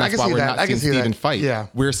 Mark, yeah. and I that's can why see we're that. not I can seeing see Steven that. fight. Yeah.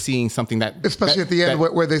 We're seeing something that, Especially at the end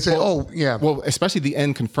where they say, "Oh, yeah." Well, especially the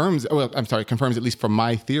end confirms. Well, I'm sorry, confirms at least from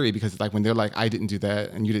my theory because it's like when they're like, "I didn't do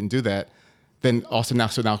that," and you didn't do that. Then also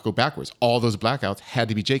now go backwards. All those blackouts had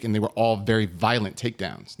to be Jake, and they were all very violent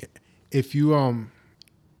takedowns. If you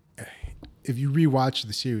rewatch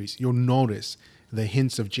the series, you'll notice the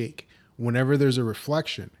hints of Jake. Whenever there's a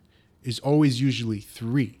reflection, is always usually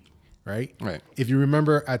 3, right? Right. If you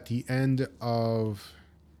remember at the end of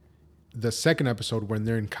the second episode when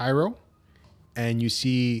they're in Cairo, and you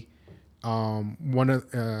see I'm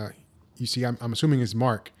assuming is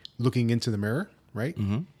Mark looking into the mirror, right?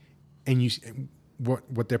 Mm-hmm. And you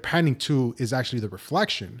what they're panning to is actually the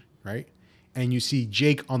reflection, right? And you see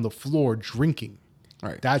Jake on the floor drinking.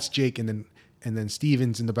 Right. That's Jake, and then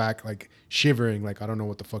Steven's in the back like shivering, like I don't know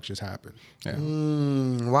what the fuck just happened. Yeah.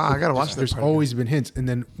 Wow, I gotta watch this. There's always been hints, and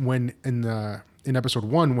then when in episode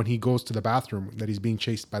 1 when he goes to the bathroom that he's being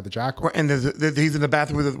chased by the jackal. And he's in the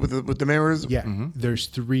bathroom with the mirrors. Yeah, there's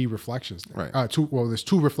 3 reflections there. Right. There's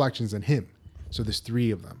 2 reflections in him, so there's 3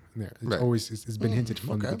 of them there. It's Right. always it's been hinted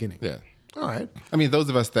from the beginning. Yeah. All right. I mean, those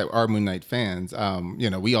of us that are Moon Knight fans,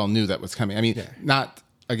 we all knew that was coming. I mean, not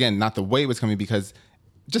the way it was coming because,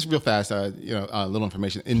 just real fast, little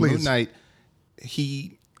information. In Please. Moon Knight,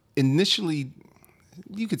 he initially,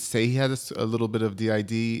 you could say he had a little bit of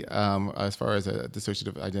DID as far as a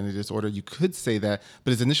dissociative identity disorder. You could say that,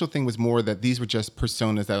 but his initial thing was more that these were just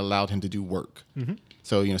personas that allowed him to do work. Mm-hmm.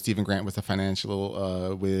 So, Stephen Grant was a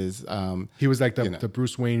financial whiz. He was like the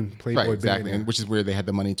Bruce Wayne playboy, Right, exactly, billionaire. and which is where they had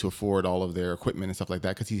the money to afford all of their equipment and stuff like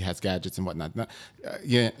that because he has gadgets and whatnot.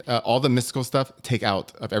 All the mystical stuff, take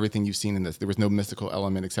out of everything you've seen in this. There was no mystical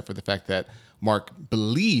element except for the fact that Mark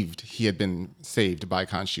believed he had been saved by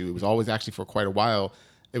Khonshu. It was always actually for quite a while.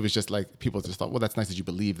 It was just like people just thought, well, that's nice that you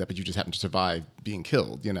believe that, but you just happened to survive being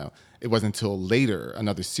killed. It wasn't until later,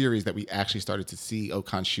 another series, that we actually started to see,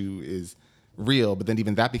 Khonshu is real, but then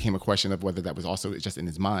even that became a question of whether that was also just in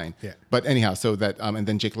his mind. Yeah. But anyhow, so that and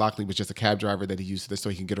then Jake Lockley was just a cab driver that he used so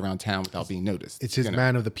he can get around town without being noticed. It's his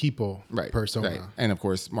man of the people persona. Right. And of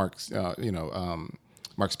course, Mark's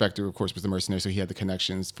Mark Spector, of course, was the mercenary, so he had the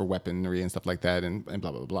connections for weaponry and stuff like that, and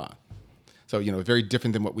blah blah blah. So very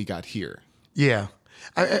different than what we got here. Yeah,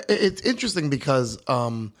 it's interesting because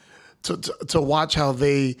to watch how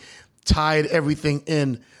they tied everything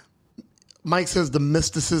in. Mike says the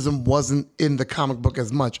mysticism wasn't in the comic book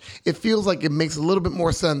as much. It feels like it makes a little bit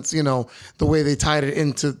more sense, the way they tied it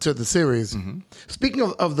into the series. Mm-hmm. Speaking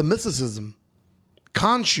of the mysticism,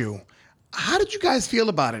 Khonshu, how did you guys feel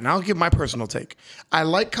about it? And I'll give my personal take. I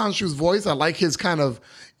like Khonshu's voice. I like his kind of,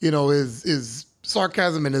 his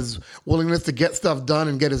sarcasm and his willingness to get stuff done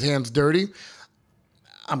and get his hands dirty.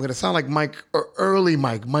 I'm going to sound like Mike, or early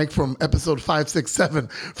Mike from episode 5, 6, 7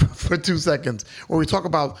 for 2 seconds, where we talk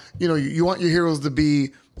about, you want your heroes to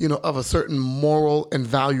be, of a certain moral and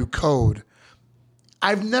value code.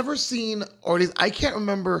 I've never seen, or at least I can't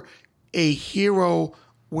remember a hero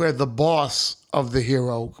where the boss of the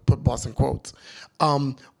hero, put boss in quotes,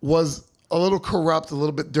 was a little corrupt, a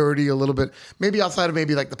little bit dirty, a little bit, maybe outside of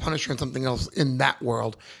maybe like the Punisher and something else in that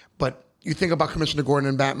world. But you think about Commissioner Gordon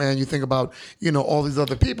and Batman, you think about, all these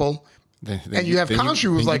other people, and you have Khonshu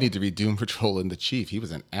who's like... You need to read Doom Patrol and the Chief. He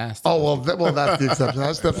was an ass. Oh, well, that's the exception.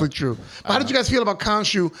 That's definitely true. But how did you guys feel about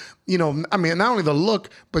Khonshu? I mean, not only the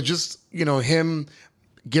look, but just, him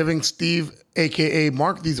giving Steve, aka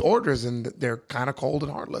Mark, these orders, and they're kind of cold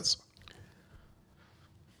and heartless.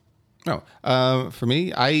 No, for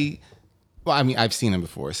me, I've seen him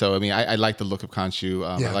before, so I mean, I like the look of Khonshu.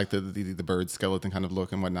 I like the bird skeleton kind of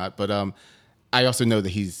look and whatnot. But I also know that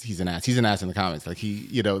he's an ass. He's an ass in the comics. Like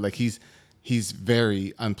he's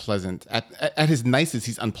very unpleasant. At his nicest,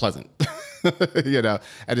 he's unpleasant.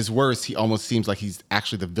 At his worst, he almost seems like he's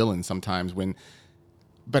actually the villain sometimes.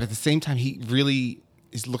 But at the same time, he really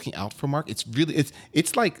is looking out for Mark.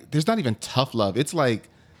 It's like there's not even tough love. It's like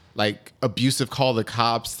abusive, call the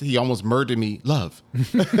cops, he almost murdered me, love.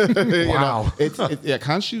 Wow.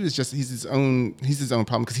 Khonshu is just he's his own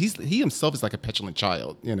problem because he himself is like a petulant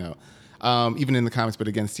child, even in the comics. But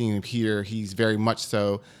again, seeing him here, he's very much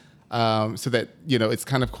so. So that it's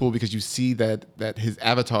kind of cool because you see that his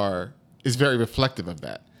avatar is very reflective of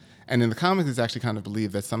that. And in the comics, it's actually kind of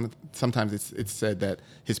believed that sometimes it's said that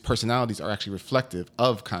his personalities are actually reflective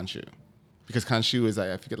of Khonshu, because Khonshu is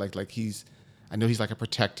I forget like I know he's like a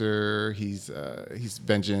protector. He's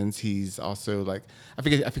vengeance. He's also like I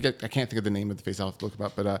forget. I can't think of the name of the face. I'll have to look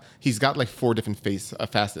about. But he's got like 4 different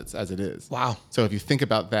facets as it is. Wow. So if you think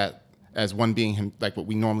about that as one being him, like what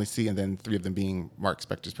we normally see, and then 3 of them being Mark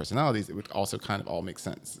Spector's personalities, it would also kind of all make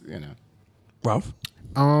sense. Ralph?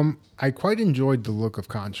 I quite enjoyed the look of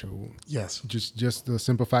Khonshu. Yes. Just the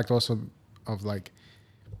simple fact also of like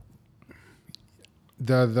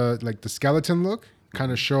the skeleton look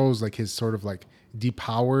kind of shows like his sort of like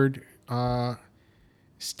depowered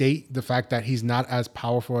state. The fact that he's not as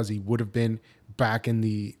powerful as he would have been back in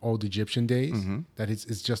the old Egyptian days. That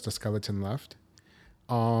it's just a skeleton left.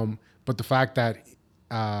 But the fact that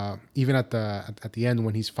even at the end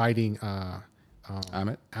when he's fighting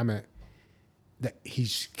Ammit, that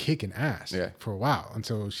he's kicking ass for a while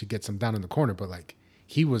until she gets him down in the corner. But like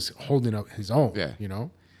he was holding up his own.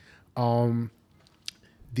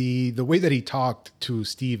 The way that he talked to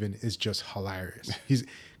Steven is just hilarious. He's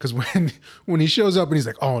because when he shows up and he's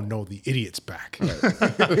like, "Oh no, the idiot's back." Like I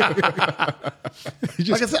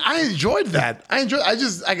said, I enjoyed that. I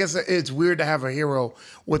guess it's weird to have a hero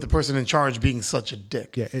with the person in charge being such a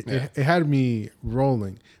dick. It had me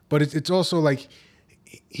rolling, but it's also like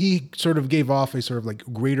he sort of gave off a sort of like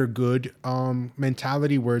greater good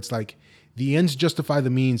mentality where it's like, the ends justify the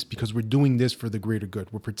means because we're doing this for the greater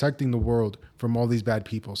good. We're protecting the world from all these bad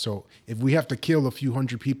people. So if we have to kill a few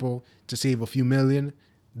hundred people to save a few million,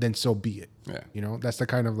 then so be it. Yeah. That's the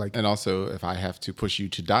kind of like... And also, if I have to push you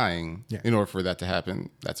to dying in order for that to happen,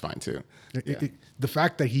 that's fine too. The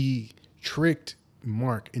fact that he tricked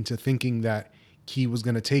Mark into thinking that he was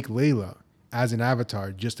going to take Layla as an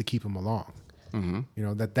avatar just to keep him along.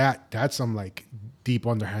 That's some like deep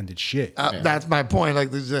underhanded shit. That's my point.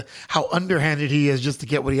 Like, how underhanded he is just to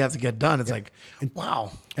get what he has to get done. It's like,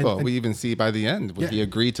 wow. We even see by the end when he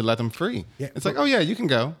agreed to let them free. It's like, oh yeah, you can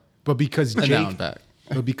go. But because and now I'm back.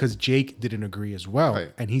 But because Jake didn't agree as well,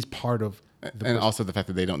 and he's part of also the fact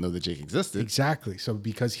that they don't know that Jake existed. Exactly. So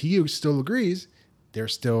because he still agrees, they're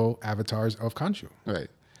still avatars of Khonshu. Right.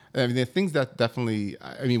 I mean, the things that definitely,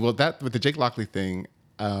 that with the Jake Lockley thing,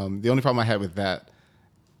 the only problem I had with that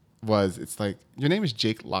was it's like, your name is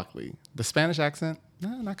Jake Lockley. The Spanish accent,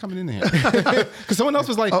 not coming in here. Because someone else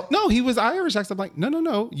was like, no, he was Irish accent. I'm like,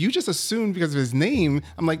 no. You just assumed because of his name.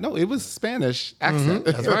 I'm like, no, it was Spanish accent.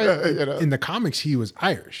 That's right. In the comics, he was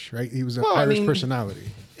Irish, right? He was an Irish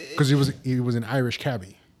personality because he was an Irish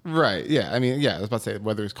cabbie. Right. Yeah. I was about to say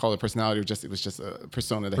whether it's called a personality or it was just a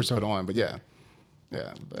persona that he put on. But yeah.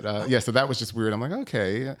 Yeah, but so that was just weird. I'm like,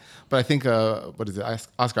 okay, but I think what is it?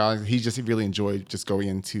 Oscar Isaac, he really enjoyed just going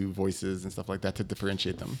into voices and stuff like that to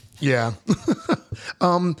differentiate them. Yeah.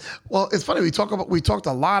 Well, it's funny. We talked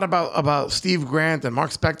a lot about Steve Grant and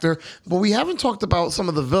Mark Spector, but we haven't talked about some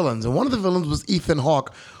of the villains. And one of the villains was Ethan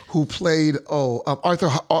Hawke, who played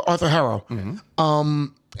Arthur Harrow.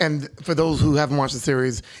 And for those who haven't watched the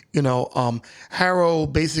series, Harrow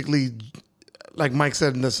basically, like Mike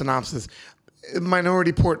said in the synopsis,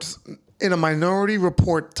 Minority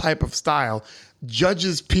Report type of style,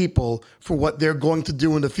 judges people for what they're going to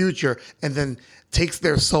do in the future, and then takes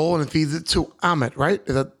their soul and feeds it to Ammit. Right?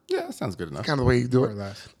 That sounds good enough. Kind of the way you do it.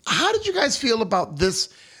 How did you guys feel about this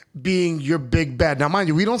being your big bad? Now, mind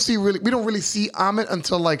you, we don't really see Ammit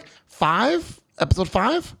until like episode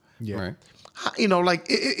 5. Yeah. Right.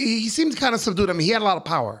 He seemed kind of subdued. I mean, he had a lot of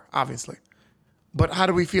power, obviously, but how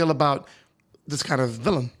do we feel about this kind of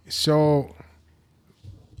villain? So,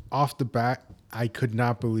 off the bat, I could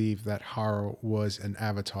not believe that Harrow was an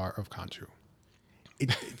avatar of Khonshu.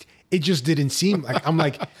 It just didn't seem like. I'm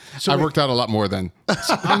like, so I worked out a lot more then.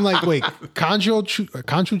 I'm like, wait, Khonshu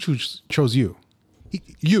chose you.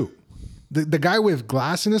 You. The guy with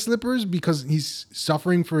glass in his slippers because he's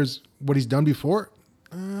suffering for what he's done before.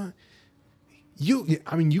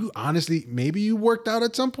 You honestly, maybe you worked out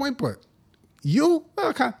at some point, but you.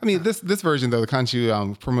 Well, I mean, this version though, the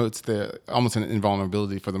Khonshu promotes the almost an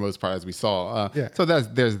invulnerability for the most part, as we saw. So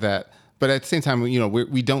there's that. But at the same time,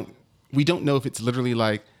 we don't know if it's literally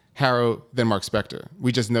like Harrow then Mark Spector.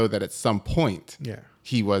 We just know that at some point,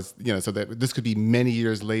 he was, so that this could be many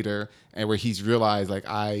years later, and where he's realized like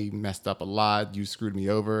I messed up a lot, you screwed me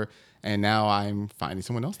over, and now I'm finding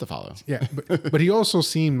someone else to follow. Yeah, but he also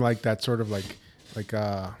seemed like that sort of like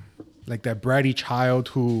that bratty child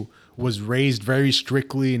who was raised very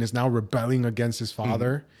strictly and is now rebelling against his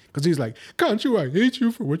father. Because he's like, Khonshu, I hate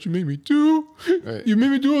you for what you made me do. Right. You made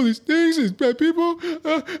me do all these things, these bad people.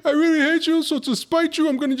 I really hate you. So to spite you,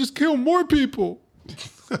 I'm going to just kill more people.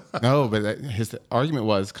 No, but his argument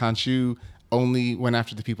was Khonshu only went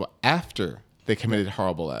after the people after they committed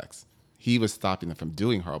horrible acts. He was stopping them from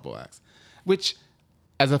doing horrible acts, which,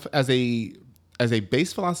 as a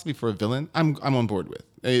base philosophy for a villain, I'm on board with.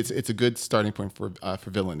 It's a good starting point for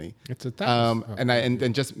villainy. It's a Thanos.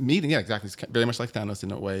 And just meeting, exactly. It's very much like Thanos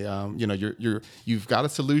in a way. You've got a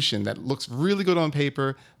solution that looks really good on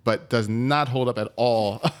paper, but does not hold up at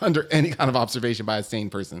all under any kind of observation by a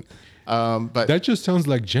sane person. But that just sounds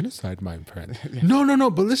like genocide, my friend.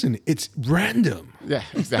 No. But listen, it's random. Yeah,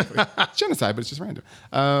 exactly. It's genocide, but it's just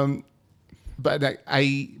random. But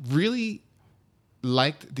I really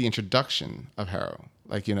liked the introduction of Harrow.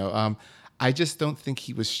 I just don't think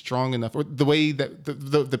he was strong enough, or the way that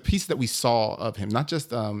the piece that we saw of him, not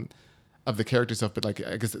just of the character stuff, but I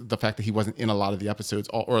guess the fact that he wasn't in a lot of the episodes,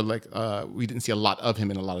 or we didn't see a lot of him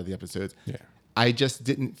in a lot of the episodes. Yeah. I just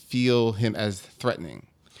didn't feel him as threatening.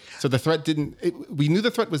 So the threat we knew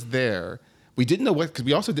the threat was there. We didn't know because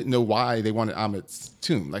we also didn't know why they wanted Amit's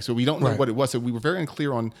tomb. So we don't know what it was. So we were very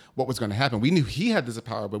unclear on what was going to happen. We knew he had this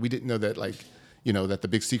power, but we didn't know that that the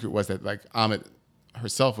big secret was that Amit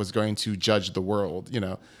herself was going to judge the world.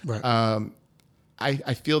 Right.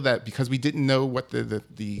 I feel that because we didn't know what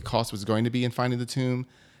the cost was going to be in finding the tomb,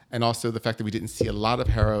 and also the fact that we didn't see a lot of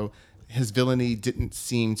Harrow, his villainy didn't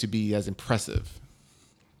seem to be as impressive.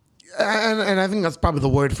 And I think that's probably the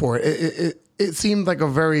word for it. It seemed like a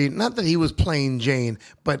very, not that he was plain Jane,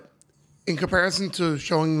 but in comparison to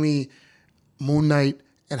showing me Moon Knight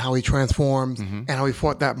and how he transforms and how he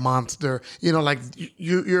fought that monster,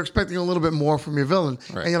 you're expecting a little bit more from your villain,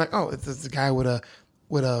 and you're like, oh, it's this guy with a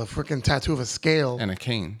freaking tattoo of a scale and a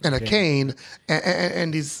cane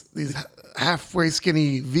and these halfway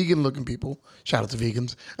skinny vegan looking people. Shout out to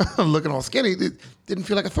vegans looking all skinny. It didn't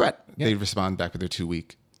feel like a threat. They respond back, but they're too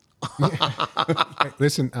weak.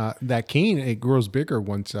 Listen, that cane, it grows bigger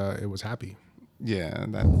once it was happy. Yeah.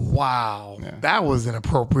 Wow. Yeah. That was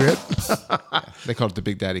inappropriate. They called it the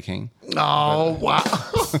Big Daddy Cane. Oh, wow.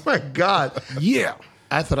 Oh, my God. Yeah.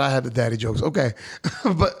 I thought I had the daddy jokes. Okay.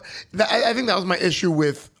 But I think that was my issue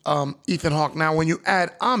with Ethan Hawke. Now, when you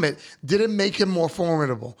add Amit, did it make him more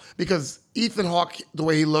formidable? Because Ethan Hawke, the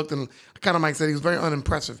way he looked, and kind of Mike said, he was very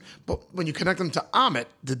unimpressive. But when you connect him to Amit,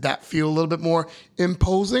 did that feel a little bit more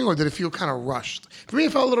imposing, or did it feel kind of rushed? For me,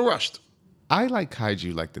 it felt a little rushed. I like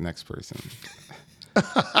kaiju like the next person.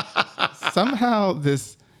 Somehow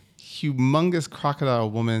this humongous crocodile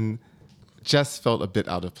woman just felt a bit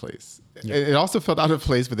out of place. Yeah. It also felt out of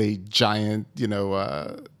place with a giant,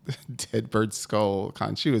 dead bird skull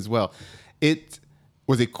Khonshu as well. It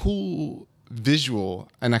was a cool visual,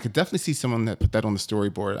 and I could definitely see someone that put that on the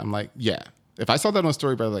storyboard. I'm like, yeah. If I saw that on the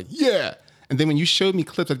storyboard, I'm like, yeah. And then when you showed me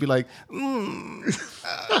clips, I'd be like,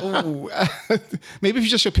 maybe if you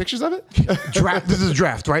just show pictures of it. Draft. This is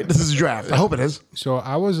draft, right? This is draft. I hope it is. So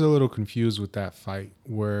I was a little confused with that fight,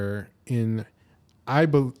 where I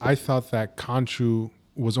thought that Khonshu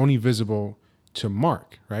was only visible to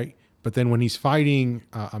Mark, right? But then when he's fighting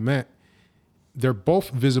Amet, they're both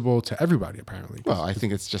visible to everybody, apparently. Well, I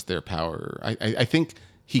think it's just their power. I think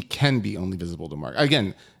he can be only visible to Mark.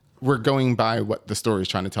 Again, we're going by what the story is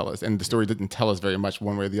trying to tell us, and the story didn't tell us very much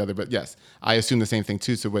one way or the other. But yes, I assume the same thing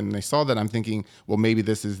too. So when they saw that, I'm thinking, well, maybe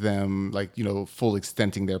this is them, full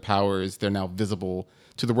extenting their powers. They're now visible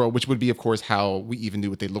to the world, which would be, of course, how we even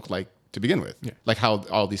knew what they looked like to begin with. Yeah. Like how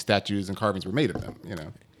all these statues and carvings were made of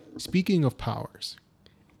them. Speaking of powers,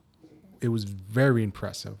 it was very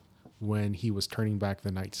impressive when he was turning back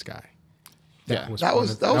the night sky. That was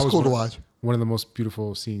cool to watch. One of the most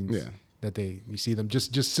beautiful scenes. Yeah. That you see them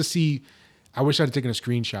just to see. I wish I'd taken a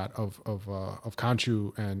screenshot of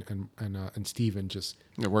Khonshu and Steven just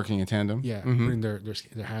they're working in tandem. Yeah, putting their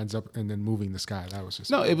hands up and then moving the sky. That was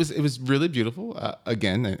just it was really beautiful.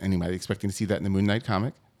 Again, anybody expecting to see that in the Moon Knight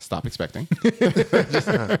comic? stop expecting.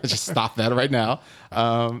 just stop that right now.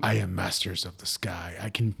 I am masters of the sky. I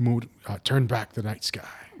can move, turn back the night sky.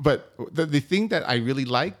 But the thing that I really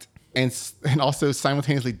liked and also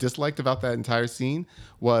simultaneously disliked about that entire scene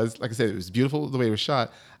was, like I said, it was beautiful the way it was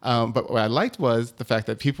shot. But what I liked was the fact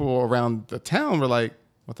that people around the town were like,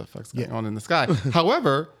 what the fuck's going on in the sky?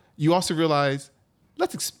 However, you also realize,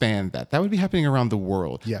 let's expand that. That would be happening around the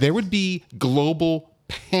world. Yes. There would be global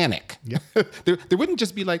panic. Yeah. there wouldn't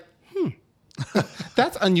just be like,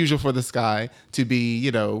 that's unusual for the sky to be,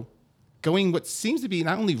 going what seems to be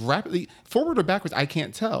not only rapidly forward or backwards, I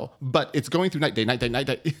can't tell, but it's going through night, day, night, day, night,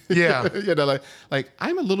 day. Yeah. like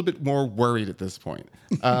I'm a little bit more worried at this point.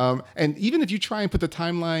 And even if you try and put the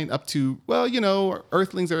timeline up to, well,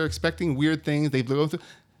 Earthlings are expecting weird things. They've gone through.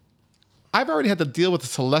 I've already had to deal with the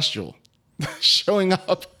celestial showing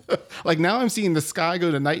up. Like now I'm seeing the sky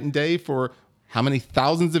go to night and day for how many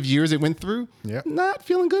thousands of years it went through. Yep. Not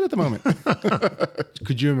feeling good at the moment.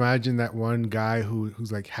 Could you imagine that one guy who's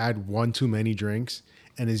like had one too many drinks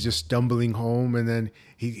and is just stumbling home, and then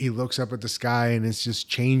he looks up at the sky and it's just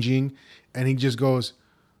changing, and he just goes,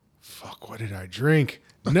 fuck, what did I drink?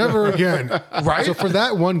 Never again. Right? So for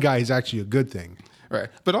that one guy, it's actually a good thing. Right.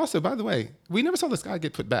 But also, by the way, we never saw the sky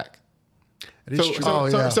get put back. It is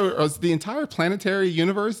true. So the entire planetary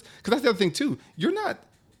universe, because that's the other thing too, you're not,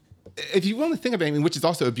 if you want to think about it, which is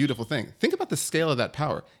also a beautiful thing, think about the scale of that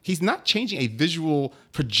power. He's not changing a visual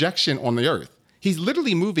projection on the Earth. He's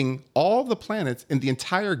literally moving all the planets in the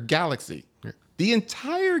entire galaxy. Yeah. The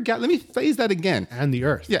entire let me phrase that again. And the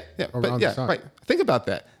Earth. Around the sun. Right. Think about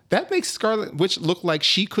that. That makes Scarlet Witch look like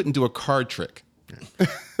she couldn't do a card trick.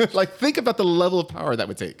 Like, think about the level of power that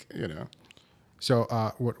would take, So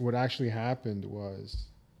what actually happened was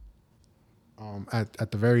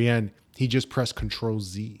at the very end, he just pressed Control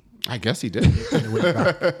Z. I guess he did. And it went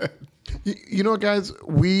back. You know what, guys?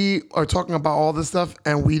 We are talking about all this stuff,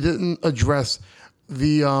 and we didn't address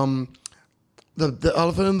the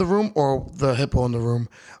elephant in the room or the hippo in the room.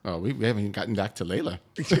 Oh, we haven't even gotten back to Layla.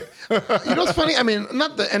 You know what's funny? I mean,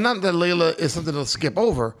 not that Layla is something to skip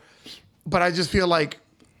over, but I just feel like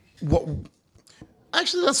what.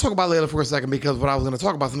 Actually, let's talk about Layla for a second, because what I was going to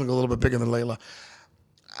talk about is something a little bit bigger than Layla.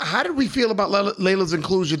 How did we feel about Layla's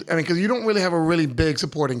inclusion? I mean, because you don't really have a really big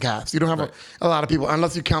supporting cast. You don't have a lot of people,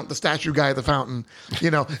 unless you count the statue guy at the fountain,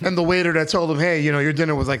 and the waiter that told him, hey, your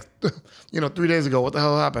dinner was like, 3 days ago. What the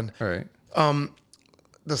hell happened? All right.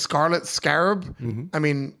 The Scarlet Scarab, I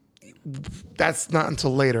mean, that's not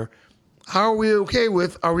until later. Are we okay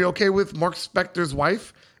with Mark Spector's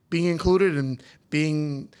wife being included and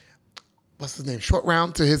being, what's his name, short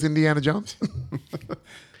round to his Indiana Jones?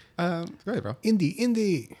 Go ahead, bro.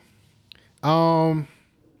 Indy. I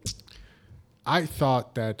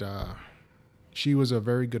thought that she was a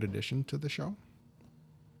very good addition to the show.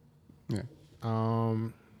 Yeah. I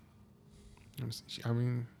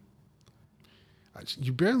mean,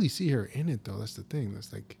 you barely see her in it, though. That's the thing.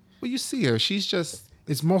 That's like, Well, you see her. She's just.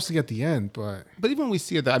 it's mostly at the end, but But even when we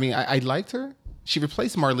see her, I mean, I liked her. She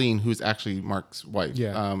replaced Marlene, who's actually Mark's wife.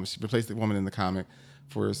 Yeah. She replaced the woman in the comic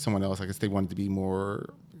for someone else. I guess they wanted to be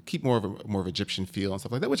keep more of Egyptian feel and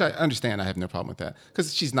stuff like that, which I understand. I have no problem with that,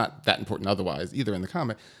 because she's not that important otherwise either in the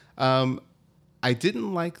comic. I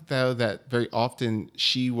didn't like, though, that very often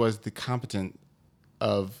she was the competent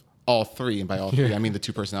of all three, and by all three, I mean the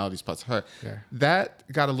two personalities plus her. Yeah. That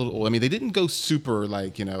got a little old. I mean, they didn't go super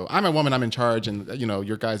like, I'm a woman, I'm in charge, and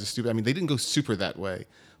your guys are stupid. I mean, they didn't go super that way,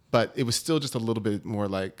 but it was still just a little bit more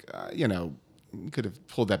like, could have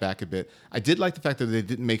pulled that back a bit. I did like the fact that they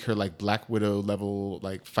didn't make her like Black Widow level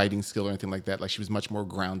like fighting skill or anything like that. Like, she was much more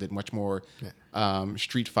grounded, much more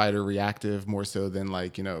Street Fighter reactive, more so than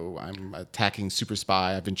like, I'm attacking super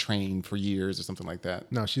spy, I've been trained for years or something like that.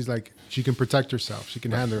 no, she's like, she can protect herself. She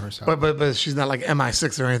can handle herself. But she's not like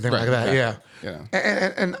MI6 or anything like that. Yeah.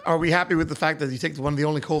 And are we happy with the fact that you take one of the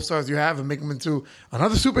only co-stars you have and make them into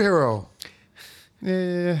another superhero?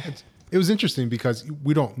 Yeah. It was interesting because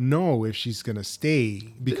we don't know if she's gonna stay,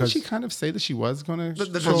 because Didn't she kind of say that she was going to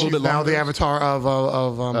That she's now the avatar of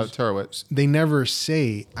Turowitz. they never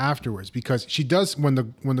say afterwards, because she does, when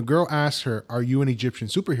the girl asks her, "Are you an Egyptian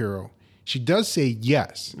superhero?" She does say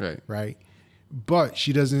yes, right, but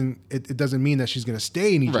she doesn't. It doesn't mean that she's gonna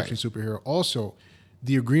stay an Egyptian superhero. Also,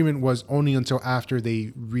 the agreement was only until after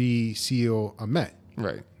they reseal Amet,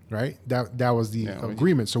 right. That was the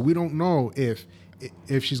agreement. So we don't know if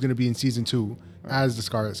she's going to be in season 2 as the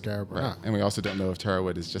Scarlet Scarab or not. And we also don't know if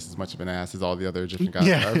Turowitz is just as much of an ass as all the other Egyptian guys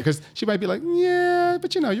Yeah. are, because she might be like, yeah,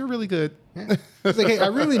 but you're really good. It's like, hey, I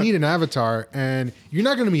really need an avatar, and you're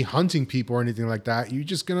not going to be hunting people or anything like that. You're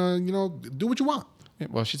just going to, do what you want. Yeah,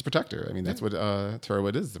 well, she's a protector. I mean, that's what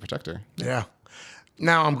Tarawood is, the protector. Yeah.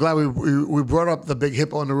 Now I'm glad we brought up the big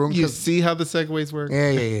hippo in the room. You see how the segues work?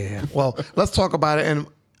 Yeah. Well, let's talk about it. And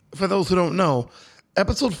for those who don't know,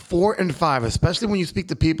 episode 4 and 5, especially when you speak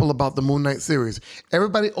to people about the Moon Knight series,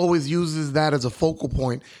 everybody always uses that as a focal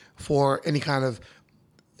point for any kind of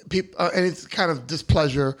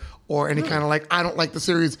displeasure or any kind of like, I don't like the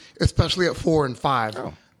series, especially at 4 and 5.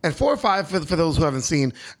 Oh. And 4 and 5, for those who haven't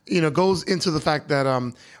seen, goes into the fact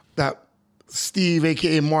that that Steve,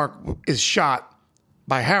 aka Mark, is shot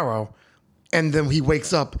by Harrow, and then he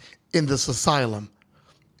wakes up in this asylum.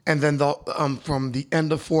 And then from the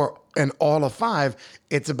end of 4 and all of 5,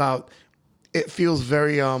 it feels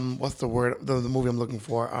very what's the word? The movie I'm looking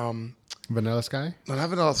for. Vanilla Sky? No, not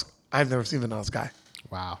Vanilla. I've never seen Vanilla Sky.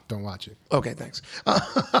 Wow, don't watch it. Okay, thanks.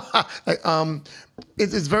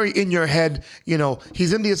 It's very in your head.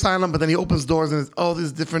 He's in the asylum, but then he opens doors and it's all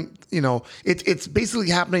these different. It's basically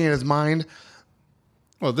happening in his mind.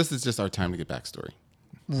 Well, this is just our time to get backstory.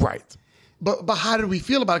 Right. But how did we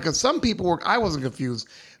feel about it? Because some people were. I wasn't confused.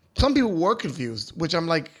 Some people were confused, which I'm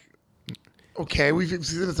like, okay, we've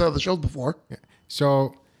seen this on other shows before. Yeah.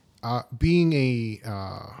 So, being a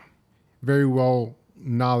very well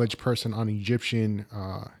knowledge person on Egyptian,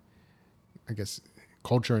 I guess,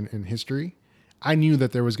 culture and history, I knew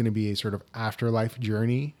that there was going to be a sort of afterlife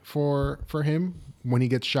journey for him when he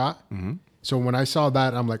gets shot. Mm-hmm. So when I saw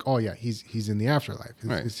that, I'm like, oh yeah, he's in the afterlife.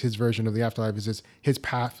 It's his version of the afterlife. Is his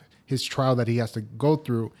path, his trial that he has to go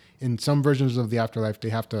through. In some versions of the afterlife, they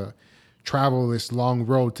have to travel this long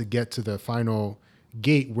road to get to the final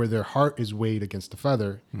gate where their heart is weighed against the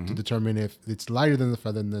feather to determine if it's lighter than the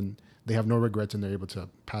feather, and then they have no regrets and they're able to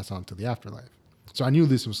pass on to the afterlife. So I knew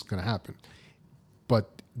this was going to happen.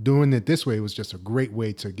 But doing it this way was just a great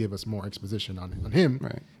way to give us more exposition on him,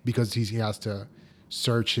 because he has to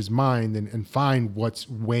search his mind and find what's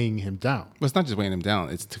weighing him down. Well, it's not just weighing him down.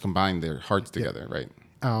 It's to combine their hearts together, right?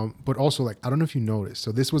 But also, like, I don't know if you noticed.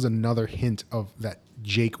 So this was another hint of that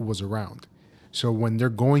Jake was around. So when they're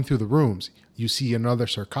going through the rooms, you see another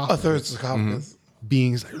sarcophagus. A third sarcophagus.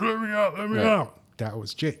 Beings like, let me out. That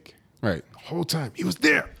was Jake. Right. The whole time. He was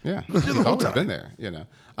there. Yeah. He's always been there,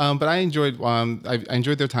 But I enjoyed I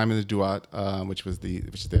enjoyed their time in the Duat, which is the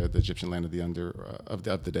Egyptian land of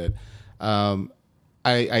the dead.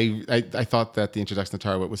 I thought that the introduction to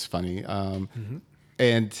Tarawood was funny,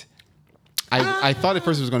 and I thought at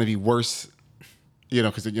first it was going to be worse,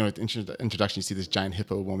 because at the introduction you see this giant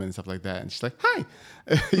hippo woman and stuff like that, and she's like, "Hi,"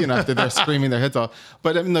 after they're screaming their heads off.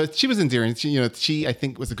 But no, she was endearing. She I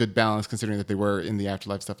think was a good balance considering that they were in the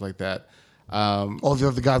afterlife, stuff like that. All the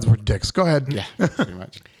other gods were dicks. Go ahead. Yeah, pretty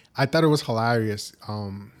much. I thought it was hilarious.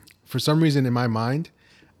 For some reason in my mind,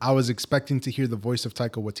 I was expecting to hear the voice of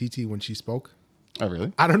Taika Waititi when she spoke. Oh,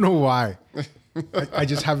 really? I don't know why. I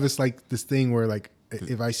just have this thing where, like,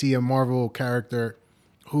 if I see a Marvel character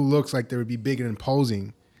who looks like they would be big and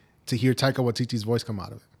imposing, to hear Taika Waititi's voice come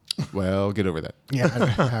out of it. Well, get over that. Yeah, I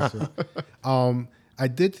have to. I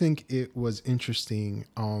did think it was interesting,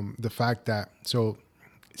 the fact that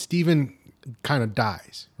Steven kind of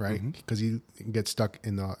dies, right? Because he gets stuck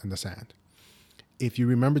in the sand. If you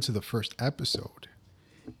remember to the first episode,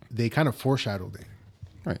 they kind of foreshadowed it.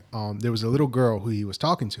 Right. There was a little girl who he was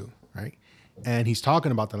talking to, right? And he's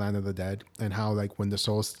talking about the land of the dead and how, like, when the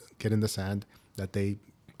souls get in the sand, that they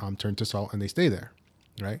turn to salt and they stay there,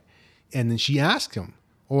 right? And then she asked him,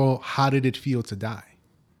 well, how did it feel to die?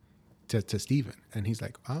 To Steven. And he's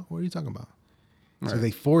like, oh, what are you talking about? Right. So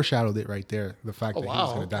they foreshadowed it right there, the fact that he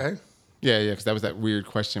was going to die. Yeah, because that was that weird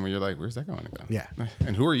question where you're like, where's that going to go? Yeah.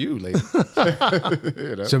 And who are you, lady?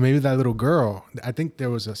 So maybe that little girl, I think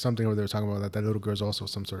there was something where they were talking about that little girl's also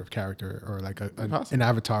some sort of character or like an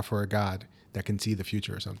avatar for a god that can see the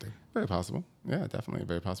future or something. Very possible. Yeah, definitely.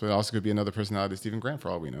 Very possible. It also could be another personality, Stephen Grant,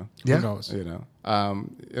 for all we know. Yeah. Who knows?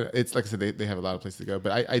 It's like I said, they have a lot of places to go.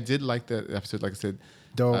 But I did like the episode, like I said.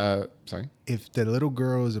 Though, sorry? If the little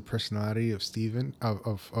girl is a personality of Stephen,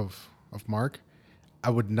 of Mark, I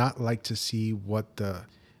would not like to see what the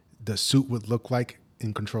suit would look like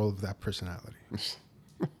in control of that personality.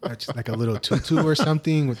 That's like a little tutu or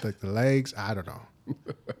something with like the legs. I don't know.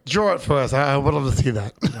 Draw it for us. I would love to see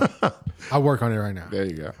that. I'll work on it right now. There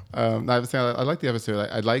you go. I was saying I like the episode.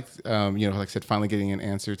 I liked, like I said, finally getting an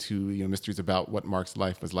answer to mysteries about what Mark's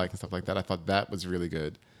life was like and stuff like that. I thought that was really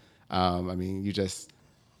good.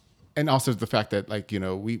 And also the fact that, like,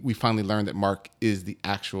 we finally learned that Mark is the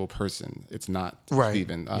actual person. It's not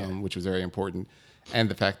Steven, which was very important. And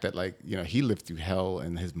the fact that, like, he lived through hell,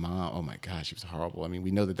 and his mom, oh my gosh, she was horrible. I mean,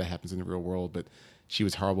 we know that happens in the real world, but she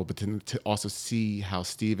was horrible. But to also see how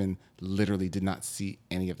Steven literally did not see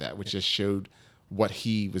any of that, which just showed what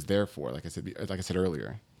he was there for. Like I said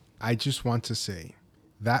earlier. I just want to say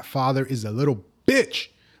that father is a little bitch.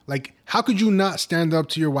 Like, how could you not stand up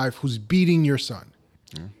to your wife who's beating your son?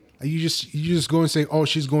 Yeah. You just go and say, oh,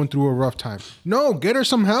 she's going through a rough time. No, get her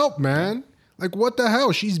some help, man. Like, what the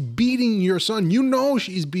hell? She's beating your son. You know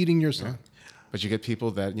she's beating your son. Yeah. But you get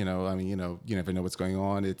people that, you never know what's going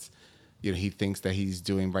on. It's, he thinks that he's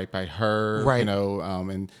doing right by her, right.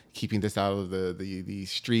 And keeping this out of the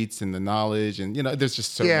streets and the knowledge. And, there's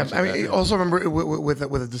just so much. Yeah, I mean, also remember with a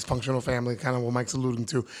dysfunctional family, kind of what Mike's alluding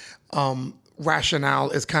to,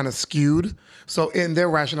 rationale is kind of skewed. So in their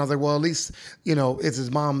rationale, it's like, well, at least, it's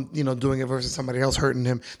his mom, doing it versus somebody else hurting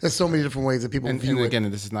him. There's so many different ways that people view it. And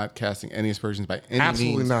again, this is not casting any aspersions by any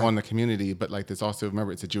Absolutely means not. on the community, but like there's also,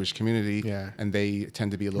 remember, it's a Jewish community, and they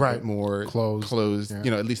tend to be a little bit more closed,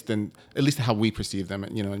 yeah. At least how we perceive them,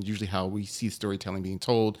 and usually how we see storytelling being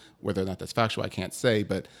told, whether or not that's factual, I can't say,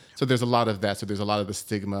 but so there's a lot of that. So there's a lot of the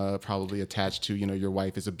stigma probably attached to, your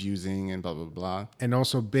wife is abusing and blah, blah, blah. And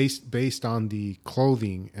also based on the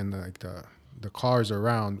clothing and the cars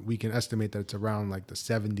around, we can estimate that it's around like the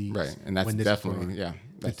 70s. Right. And that's definitely,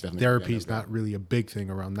 therapy is not really a big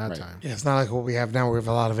thing around that time. Yeah, it's not like what we have now. We have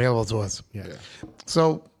a lot available to us. Yeah.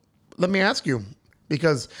 So let me ask you,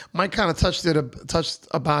 because Mike kind of touched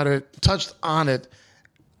on it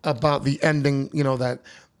about the ending, that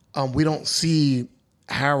we don't see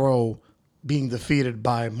Harrow being defeated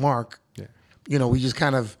by Mark. Yeah. We just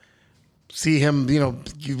kind of see him,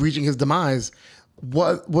 reaching his demise.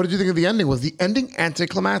 What did you think of the ending? Was the ending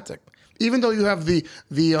anticlimactic? Even though you have the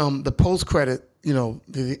post credit,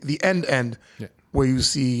 the end where you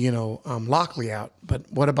see Lockley out, but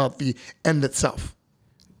what about the end itself?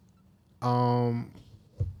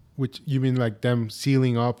 Which you mean like them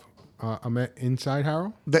sealing up Amet inside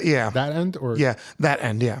Harrow? That end or that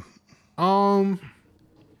end, yeah.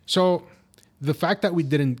 So the fact that we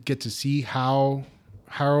didn't get to see how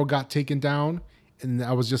Harrow got taken down, and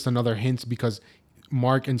that was just another hint because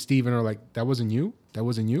Mark and Steven are like, that wasn't you? That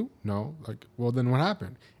wasn't you? No. Like, well, then what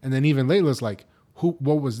happened? And then even Layla's like,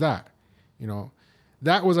 what was that?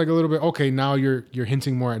 That was like a little bit, okay, now you're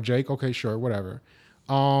hinting more at Jake. Okay, sure, whatever.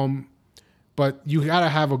 But you got to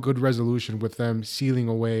have a good resolution with them sealing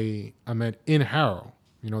away Amet in Harrow.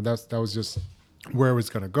 That was just where it was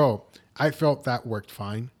going to go. I felt that worked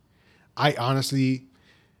fine. I honestly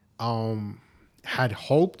had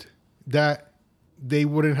hoped that they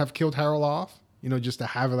wouldn't have killed Harrow off. Just to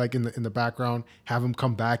have it like in the background, have him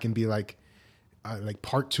come back and be like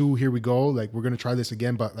part 2, here we go. Like, we're going to try this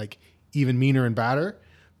again, but like even meaner and badder.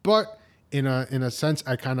 But in a sense,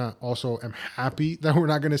 I kind of also am happy that we're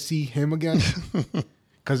not going to see him again.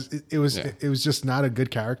 Because it was just not a good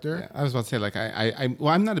character. Yeah, I was about to say, like,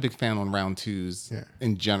 I'm not a big fan on round 2s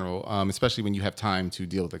in general, especially when you have time to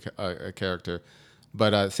deal with a character.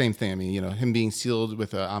 But same thing. I mean, him being sealed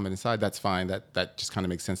with Amet inside, that's fine. That just kind of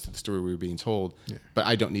makes sense to the story we were being told. Yeah. But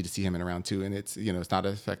I don't need to see him in round 2. And it's it's not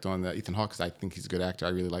an effect on Ethan Hawke because I think he's a good actor. I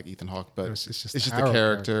really like Ethan Hawke, but it's just the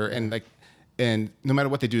character and like. And no matter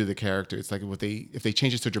what they do to the character, it's like if they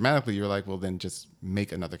change it so dramatically, you're like, well, then just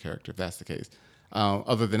make another character if that's the case.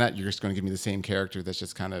 Other than that, you're just going to give me the same character that's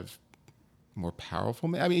just kind of more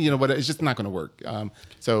powerful. I mean, it's just not going to work.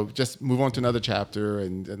 So just move on to another chapter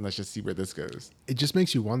and let's just see where this goes. It just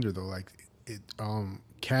makes you wonder, though, like,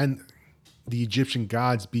 can the Egyptian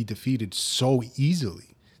gods be defeated so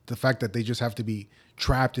easily? The fact that they just have to be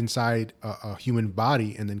trapped inside a human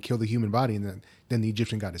body and then kill the human body, and then the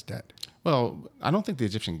Egyptian god is dead. Well, I don't think the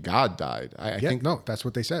Egyptian god died. I think no, that's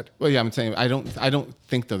what they said. Well, yeah, I'm saying I don't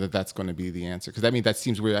think though that's going to be the answer because that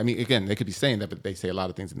seems weird. I mean, again, they could be saying that, but they say a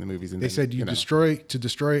lot of things in the movies. And they said to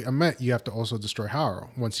destroy Amet, you have to also destroy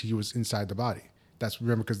Harrow once he was inside the body. That's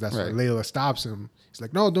where Layla stops him. He's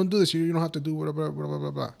like, no, don't do this. You don't have to do blah blah blah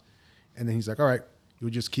blah blah. And then he's like, all right,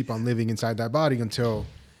 you'll just keep on living inside that body until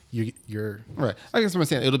you're right. I guess what I'm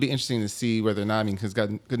saying, it'll be interesting to see whether or not. I mean, because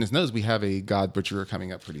goodness knows we have a God Butcherer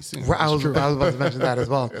coming up pretty soon. Right, I was about to mention that as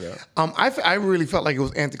well. I really felt like it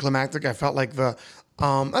was anticlimactic. I felt like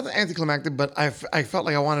not anticlimactic, but I felt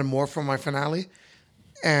like I wanted more from my finale,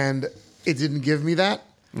 and it didn't give me that.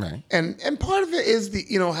 Right. And part of it is the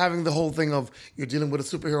having the whole thing of you're dealing with a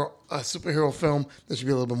superhero film. There should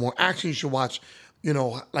be a little bit more action. You should watch.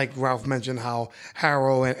 Like Ralph mentioned, how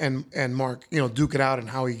Harrow and Mark, duke it out and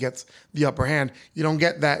how he gets the upper hand. You don't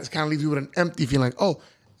get that. It kind of leaves you with an empty feeling. Like, oh,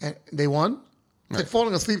 and they won? It's like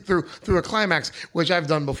falling asleep through a climax, which I've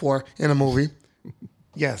done before in a movie.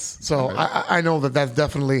 Yes. So I know that's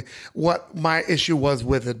definitely what my issue was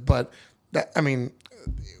with it. But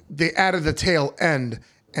they added the tail end,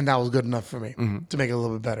 and that was good enough for me to make it a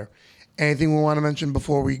little bit better. Anything we want to mention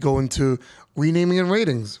before we go into renaming and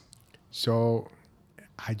ratings? So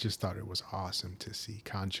I just thought it was awesome to see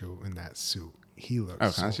Concho in that suit. He looked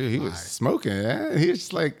so Concho, he was fly. smoking. Yeah? He was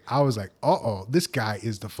just like, I was like, this guy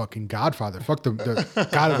is the fucking Godfather. Fuck the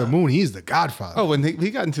God of the Moon. He's the Godfather. oh, when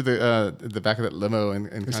he got into the back of that limo and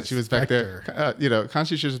Concho was back there,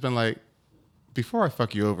 Concho should have been like, before I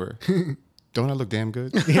fuck you over, don't I look damn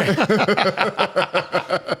good?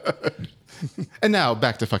 And now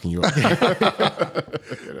back to fucking you over.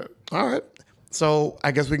 All right. So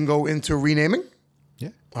I guess we can go into renaming. Yeah.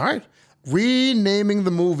 All right. Renaming the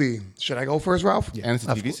movie. Should I go first, Ralph? And it's a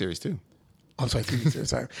TV series too. I'm sorry, TV series.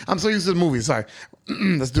 Sorry. I'm so used to the movies. Sorry.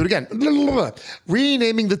 Let's do it again.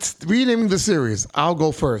 Renaming the series. I'll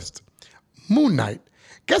go first. Moon Knight.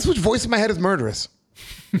 Guess which voice in my head is murderous?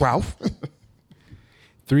 Ralph.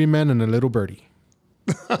 3 men and a little birdie.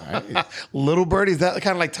 Little Birdie. Is that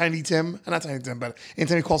kind of like Tiny Tim? Not Tiny Tim, but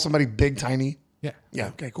anytime you call somebody Big Tiny. Yeah. Yeah.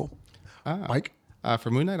 Okay, cool. Mike?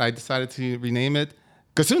 For Moon Knight, I decided to rename it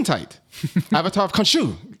Gesundheit. Avatar of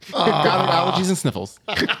Khonshu. God of allergies and sniffles.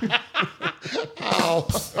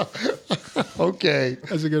 Okay.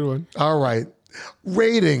 That's a good one. All right.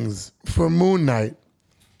 Ratings for Moon Knight.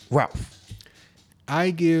 Ralph.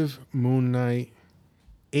 I give Moon Knight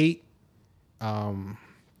 8. God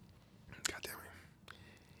damn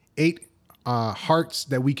it. 8 hearts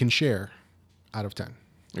that we can share out of 10.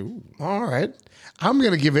 Ooh. All right. I'm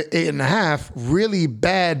going to give it 8.5 really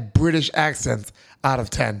bad British accents out of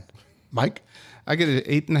 10. Mike? I get it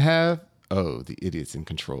at 8.5. Oh, the idiot's in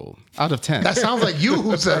control. Out of 10. That sounds like you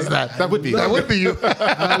who says that. That would be. That would be you.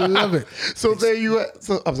 I love it. So there you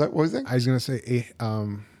So I'm sorry, what was it? I was going to say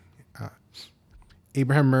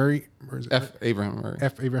Abraham Murray. Or is it F. Abraham Murray.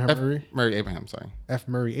 F. Abraham Murray? Murray Abraham, sorry. F.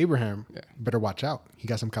 Murray Abraham. Yeah. Better watch out. He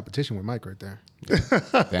got some competition with Mike right there.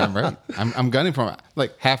 Damn right. I'm gunning for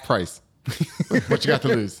like half price. What you got to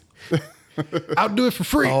lose? I'll do it for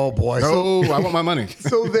free. Oh, boy. No, I want my money.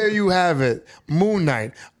 So there you have it. Moon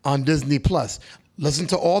Knight on Disney Plus. Listen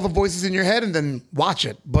to all the voices in your head and then watch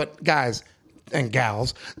it. But guys and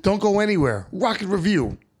gals, don't go anywhere. Rocket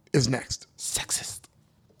Review is next. Sexist.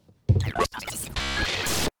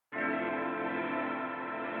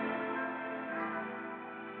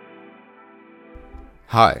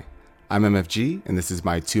 Hi, I'm MFG, and this is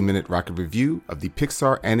my 2-minute rocket review of the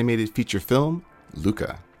Pixar animated feature film,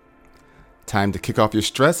 Luca. Time to kick off your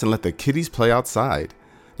stress and let the kiddies play outside.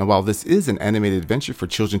 Now, while this is an animated adventure for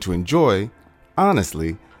children to enjoy,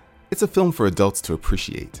 honestly, it's a film for adults to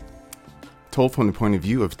appreciate. Told from the point of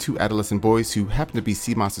view of 2 adolescent boys who happen to be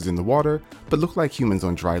sea monsters in the water, but look like humans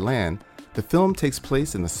on dry land, the film takes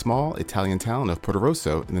place in the small Italian town of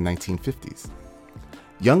Portorosso in the 1950s.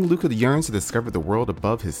 Young Luca yearns to discover the world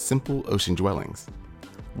above his simple ocean dwellings.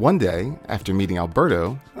 One day, after meeting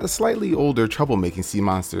Alberto, a slightly older troublemaking sea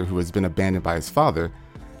monster who has been abandoned by his father,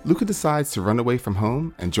 Luca decides to run away from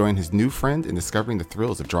home and join his new friend in discovering the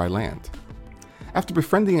thrills of dry land. After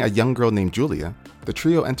befriending a young girl named Julia, the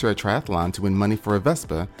trio enter a triathlon to win money for a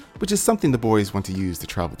Vespa, which is something the boys want to use to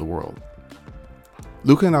travel the world.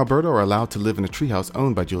 Luca and Alberto are allowed to live in a treehouse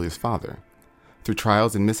owned by Julia's father. Through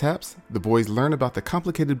trials and mishaps, the boys learn about the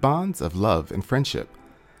complicated bonds of love and friendship,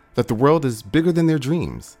 that the world is bigger than their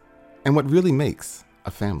dreams, and what really makes a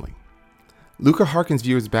family. Luca harkens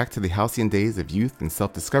viewers back to the halcyon days of youth and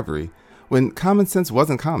self-discovery, when common sense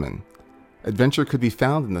wasn't common. Adventure could be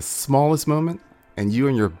found in the smallest moment, and you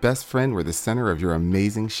and your best friend were the center of your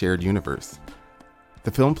amazing shared universe.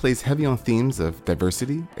 The film plays heavy on themes of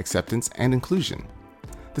diversity, acceptance, and inclusion.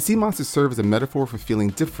 The sea monsters serve as a metaphor for feeling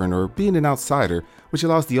different or being an outsider, which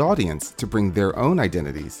allows the audience to bring their own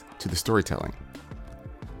identities to the storytelling.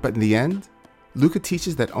 But in the end, Luca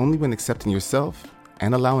teaches that only when accepting yourself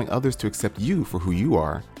and allowing others to accept you for who you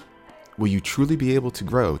are, will you truly be able to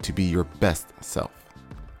grow to be your best self.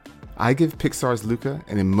 I give Pixar's Luca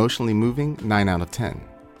an emotionally moving 9 out of 10.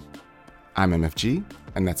 I'm MFG,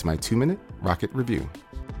 and that's my 2-minute rocket review.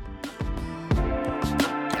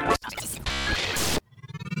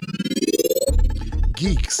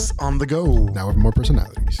 Geeks on the go. Now with more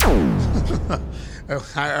personalities.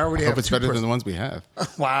 I already I have hope it's two better than the ones we have.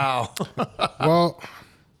 Wow. Well,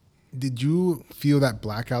 did you feel that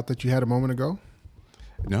blackout that you had a moment ago?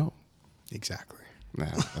 No. Exactly. Nah,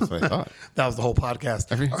 that's what I thought. That was the whole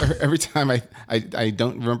podcast. Every time I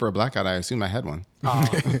don't remember a blackout, I assume I had one. All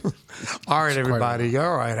right, everybody.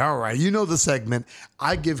 All right. You know the segment.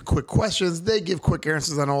 I give quick questions. They give quick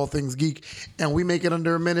answers on all things geek, and we make it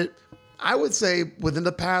under a minute. I would say within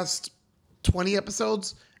the past 20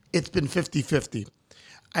 episodes, it's been 50-50.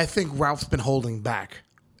 I think Ralph's been holding back.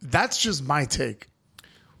 That's just my take.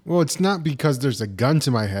 Well, it's not because there's a gun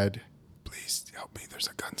to my head. Please help me. There's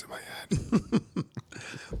a gun to my head.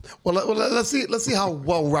 Well, let's see how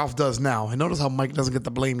well Ralph does now. And notice how Mike doesn't get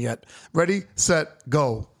the blame yet. Ready, set,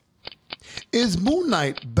 go. Is Moon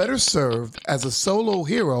Knight better served as a solo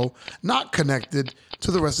hero, not connected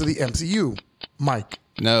to the rest of the MCU? Mike.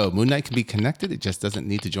 No, Moon Knight can be connected. It just doesn't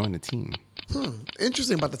need to join the team.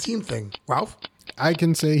 Interesting about the team thing. Ralph? I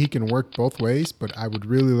can say he can work both ways, but I would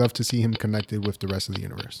really love to see him connected with the rest of the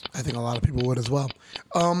universe. I think a lot of people would as well.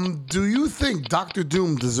 Do you think Doctor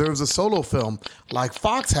Doom deserves a solo film like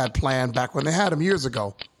Fox had planned back when they had him years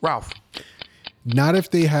ago? Ralph? Not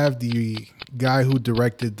if they have the guy who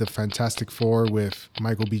directed the Fantastic Four with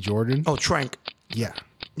Michael B. Jordan. Oh, Trank. Yeah.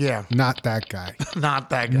 Yeah. Not that guy. Not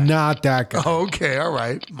that guy. Not that guy. Okay, all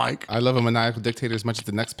right. Mike? I love a maniacal dictator as much as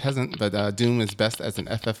the next peasant, but Doom is best as an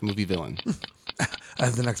FF movie villain.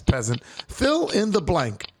 As the next peasant. Fill in the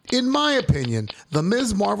blank. In my opinion, the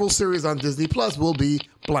Ms. Marvel series on Disney Plus will be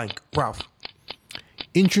blank. Ralph?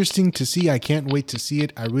 Interesting to see. I can't wait to see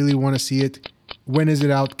it. I really want to see it. When is it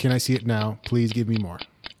out? Can I see it now? Please give me more.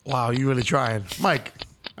 Wow, you really trying. Mike?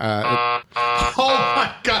 Oh,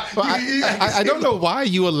 my God. I don't know why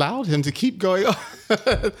you allowed him to keep going on.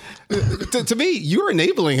 to me, you're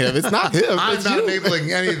enabling him. It's not him. I'm it's not you.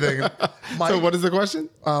 enabling anything. Mike? So what is the question?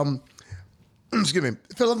 Excuse me.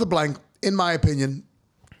 Fill in the blank. In my opinion,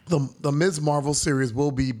 the Ms. Marvel series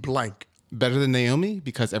will be blank. Better than Naomi?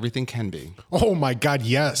 Because everything can be. Oh my God,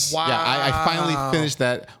 yes. Wow. Yeah, I finally finished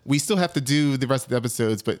that. We still have to do the rest of the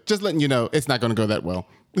episodes, but just letting you know, it's not going to go that well.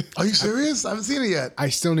 Are you serious? I haven't seen it yet. I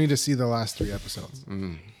still need to see the last 3 episodes.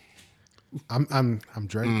 I'm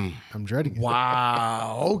dreading. I'm dreading it.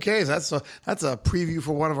 Wow. Okay, so that's a preview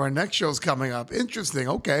for one of our next shows coming up. Interesting.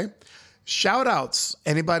 Okay. Shout outs.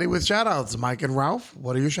 Anybody with shout outs? Mike and Ralph,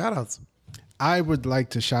 what are your shout outs? I would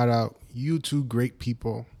like to shout out you two great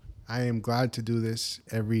people. I am glad to do this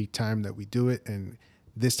every time that we do it. And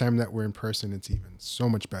this time that we're in person, it's even so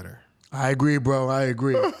much better. I agree, bro. I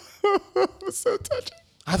agree. So touching.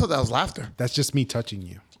 I thought that was laughter. That's just me touching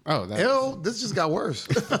you. Oh, Ew, this just got worse.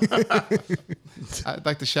 I'd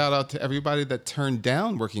like to shout out to everybody that turned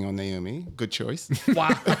down working on Naomi. Good choice. Wow.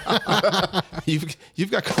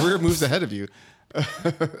 You've got career moves ahead of you.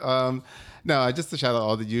 No, just to shout out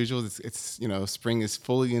all the usuals. It's spring is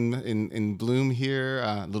fully in bloom here.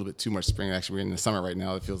 A little bit too much spring. Actually, we're in the summer right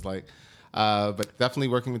now, it feels like. But definitely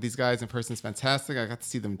working with these guys in person is fantastic. I got to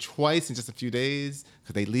see them twice in just a few days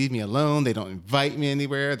because they leave me alone. They don't invite me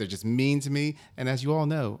anywhere. They're just mean to me. And as you all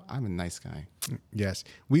know, I'm a nice guy. Yes.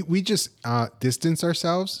 We just distance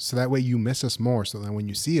ourselves so that way you miss us more. So that when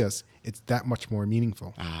you see us, it's that much more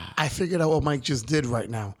meaningful. I figured out what Mike just did right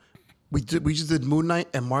now. We just did Moon Knight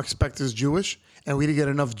and Mark Spector's Jewish, and we didn't get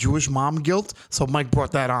enough Jewish mom guilt, so Mike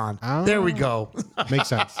brought that on. Oh. There we go. Makes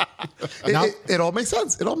sense. It all makes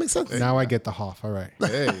sense. It all makes sense. Now I get the Hoff. All right.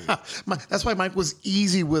 Hey. That's why Mike was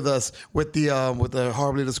easy with us with the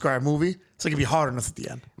horribly described movie, so he could be hard on us at the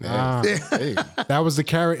end. Hey. That was the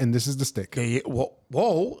carrot and this is the stick. Okay,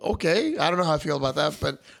 whoa, okay. I don't know how I feel about that,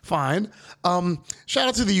 but fine. Shout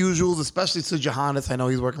out to the usuals, especially to Johannes. I know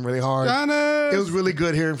he's working really hard. Johannes! It was really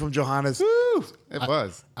good hearing from Johannes. Woo! It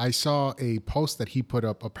was. I saw a post that he put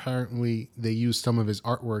up. Apparently, they used some of his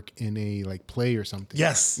artwork in a play or something.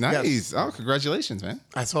 Yes. Nice. yes. Oh, congratulations, man.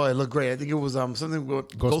 I saw it. It looked great. I think it was something with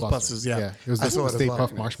Ghostbusters. Yeah. It was I the saw it as Stay well.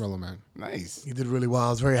 Puft Marshmallow Man. Nice. He did really well. I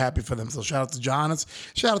was very happy for them. So shout out to Johannes.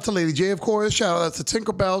 Shout out to Lady J, of course. Shout out to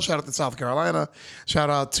Tinkerbell. Shout out to South Carolina. Shout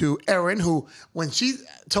out to Erin, who, when she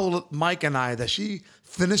told Mike and I that she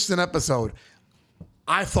finished an episode,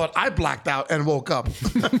 I thought I blacked out and woke up.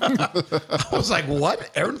 I was like,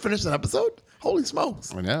 what? Erin finished an episode? Holy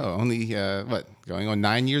smokes. I know. Only, going on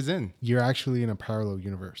 9 years in. You're actually in a parallel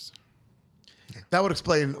universe. That would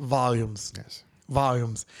explain volumes. Yes.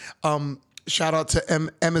 Volumes. Shout out to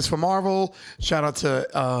M is for Marvel. Shout out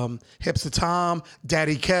to Hipster Tom,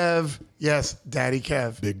 Daddy Kev. Yes, Daddy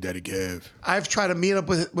Kev. Big Daddy Kev. I've tried to meet up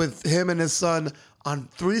with him and his son on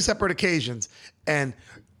 3 separate occasions, and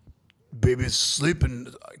baby's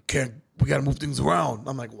sleeping. We got to move things around.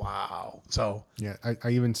 I'm like, wow. So Yeah, I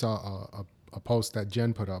even saw a post that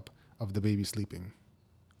Jen put up of the baby sleeping.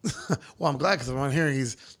 well, I'm glad because I'm hearing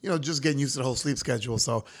he's just getting used to the whole sleep schedule.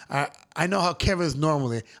 So I know how Kevin is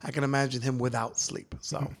normally. I can imagine him without sleep.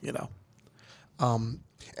 So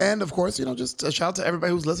and of course just a shout out to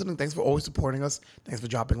everybody who's listening. Thanks for always supporting us. Thanks for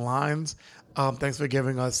dropping lines. Thanks for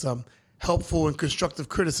giving us some helpful and constructive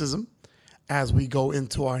criticism as we go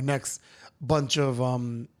into our next bunch of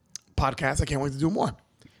podcasts. I can't wait to do more.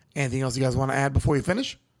 Anything else you guys want to add before we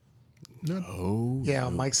finish? No. Yeah,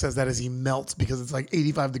 Mike says that as he melts because it's like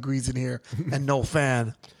 85 degrees in here and no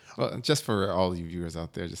fan. Well, just for all you viewers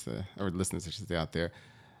out there, or listeners, I should say, out there,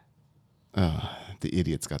 the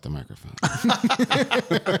idiot's got the microphone.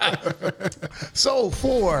 So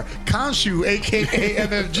for Khonshu, aka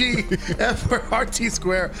MFG, F for RT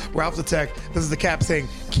Square, Ralph the Tech, this is the Cap saying,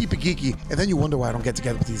 keep it geeky, and then you wonder why I don't get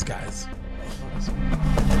together with these guys.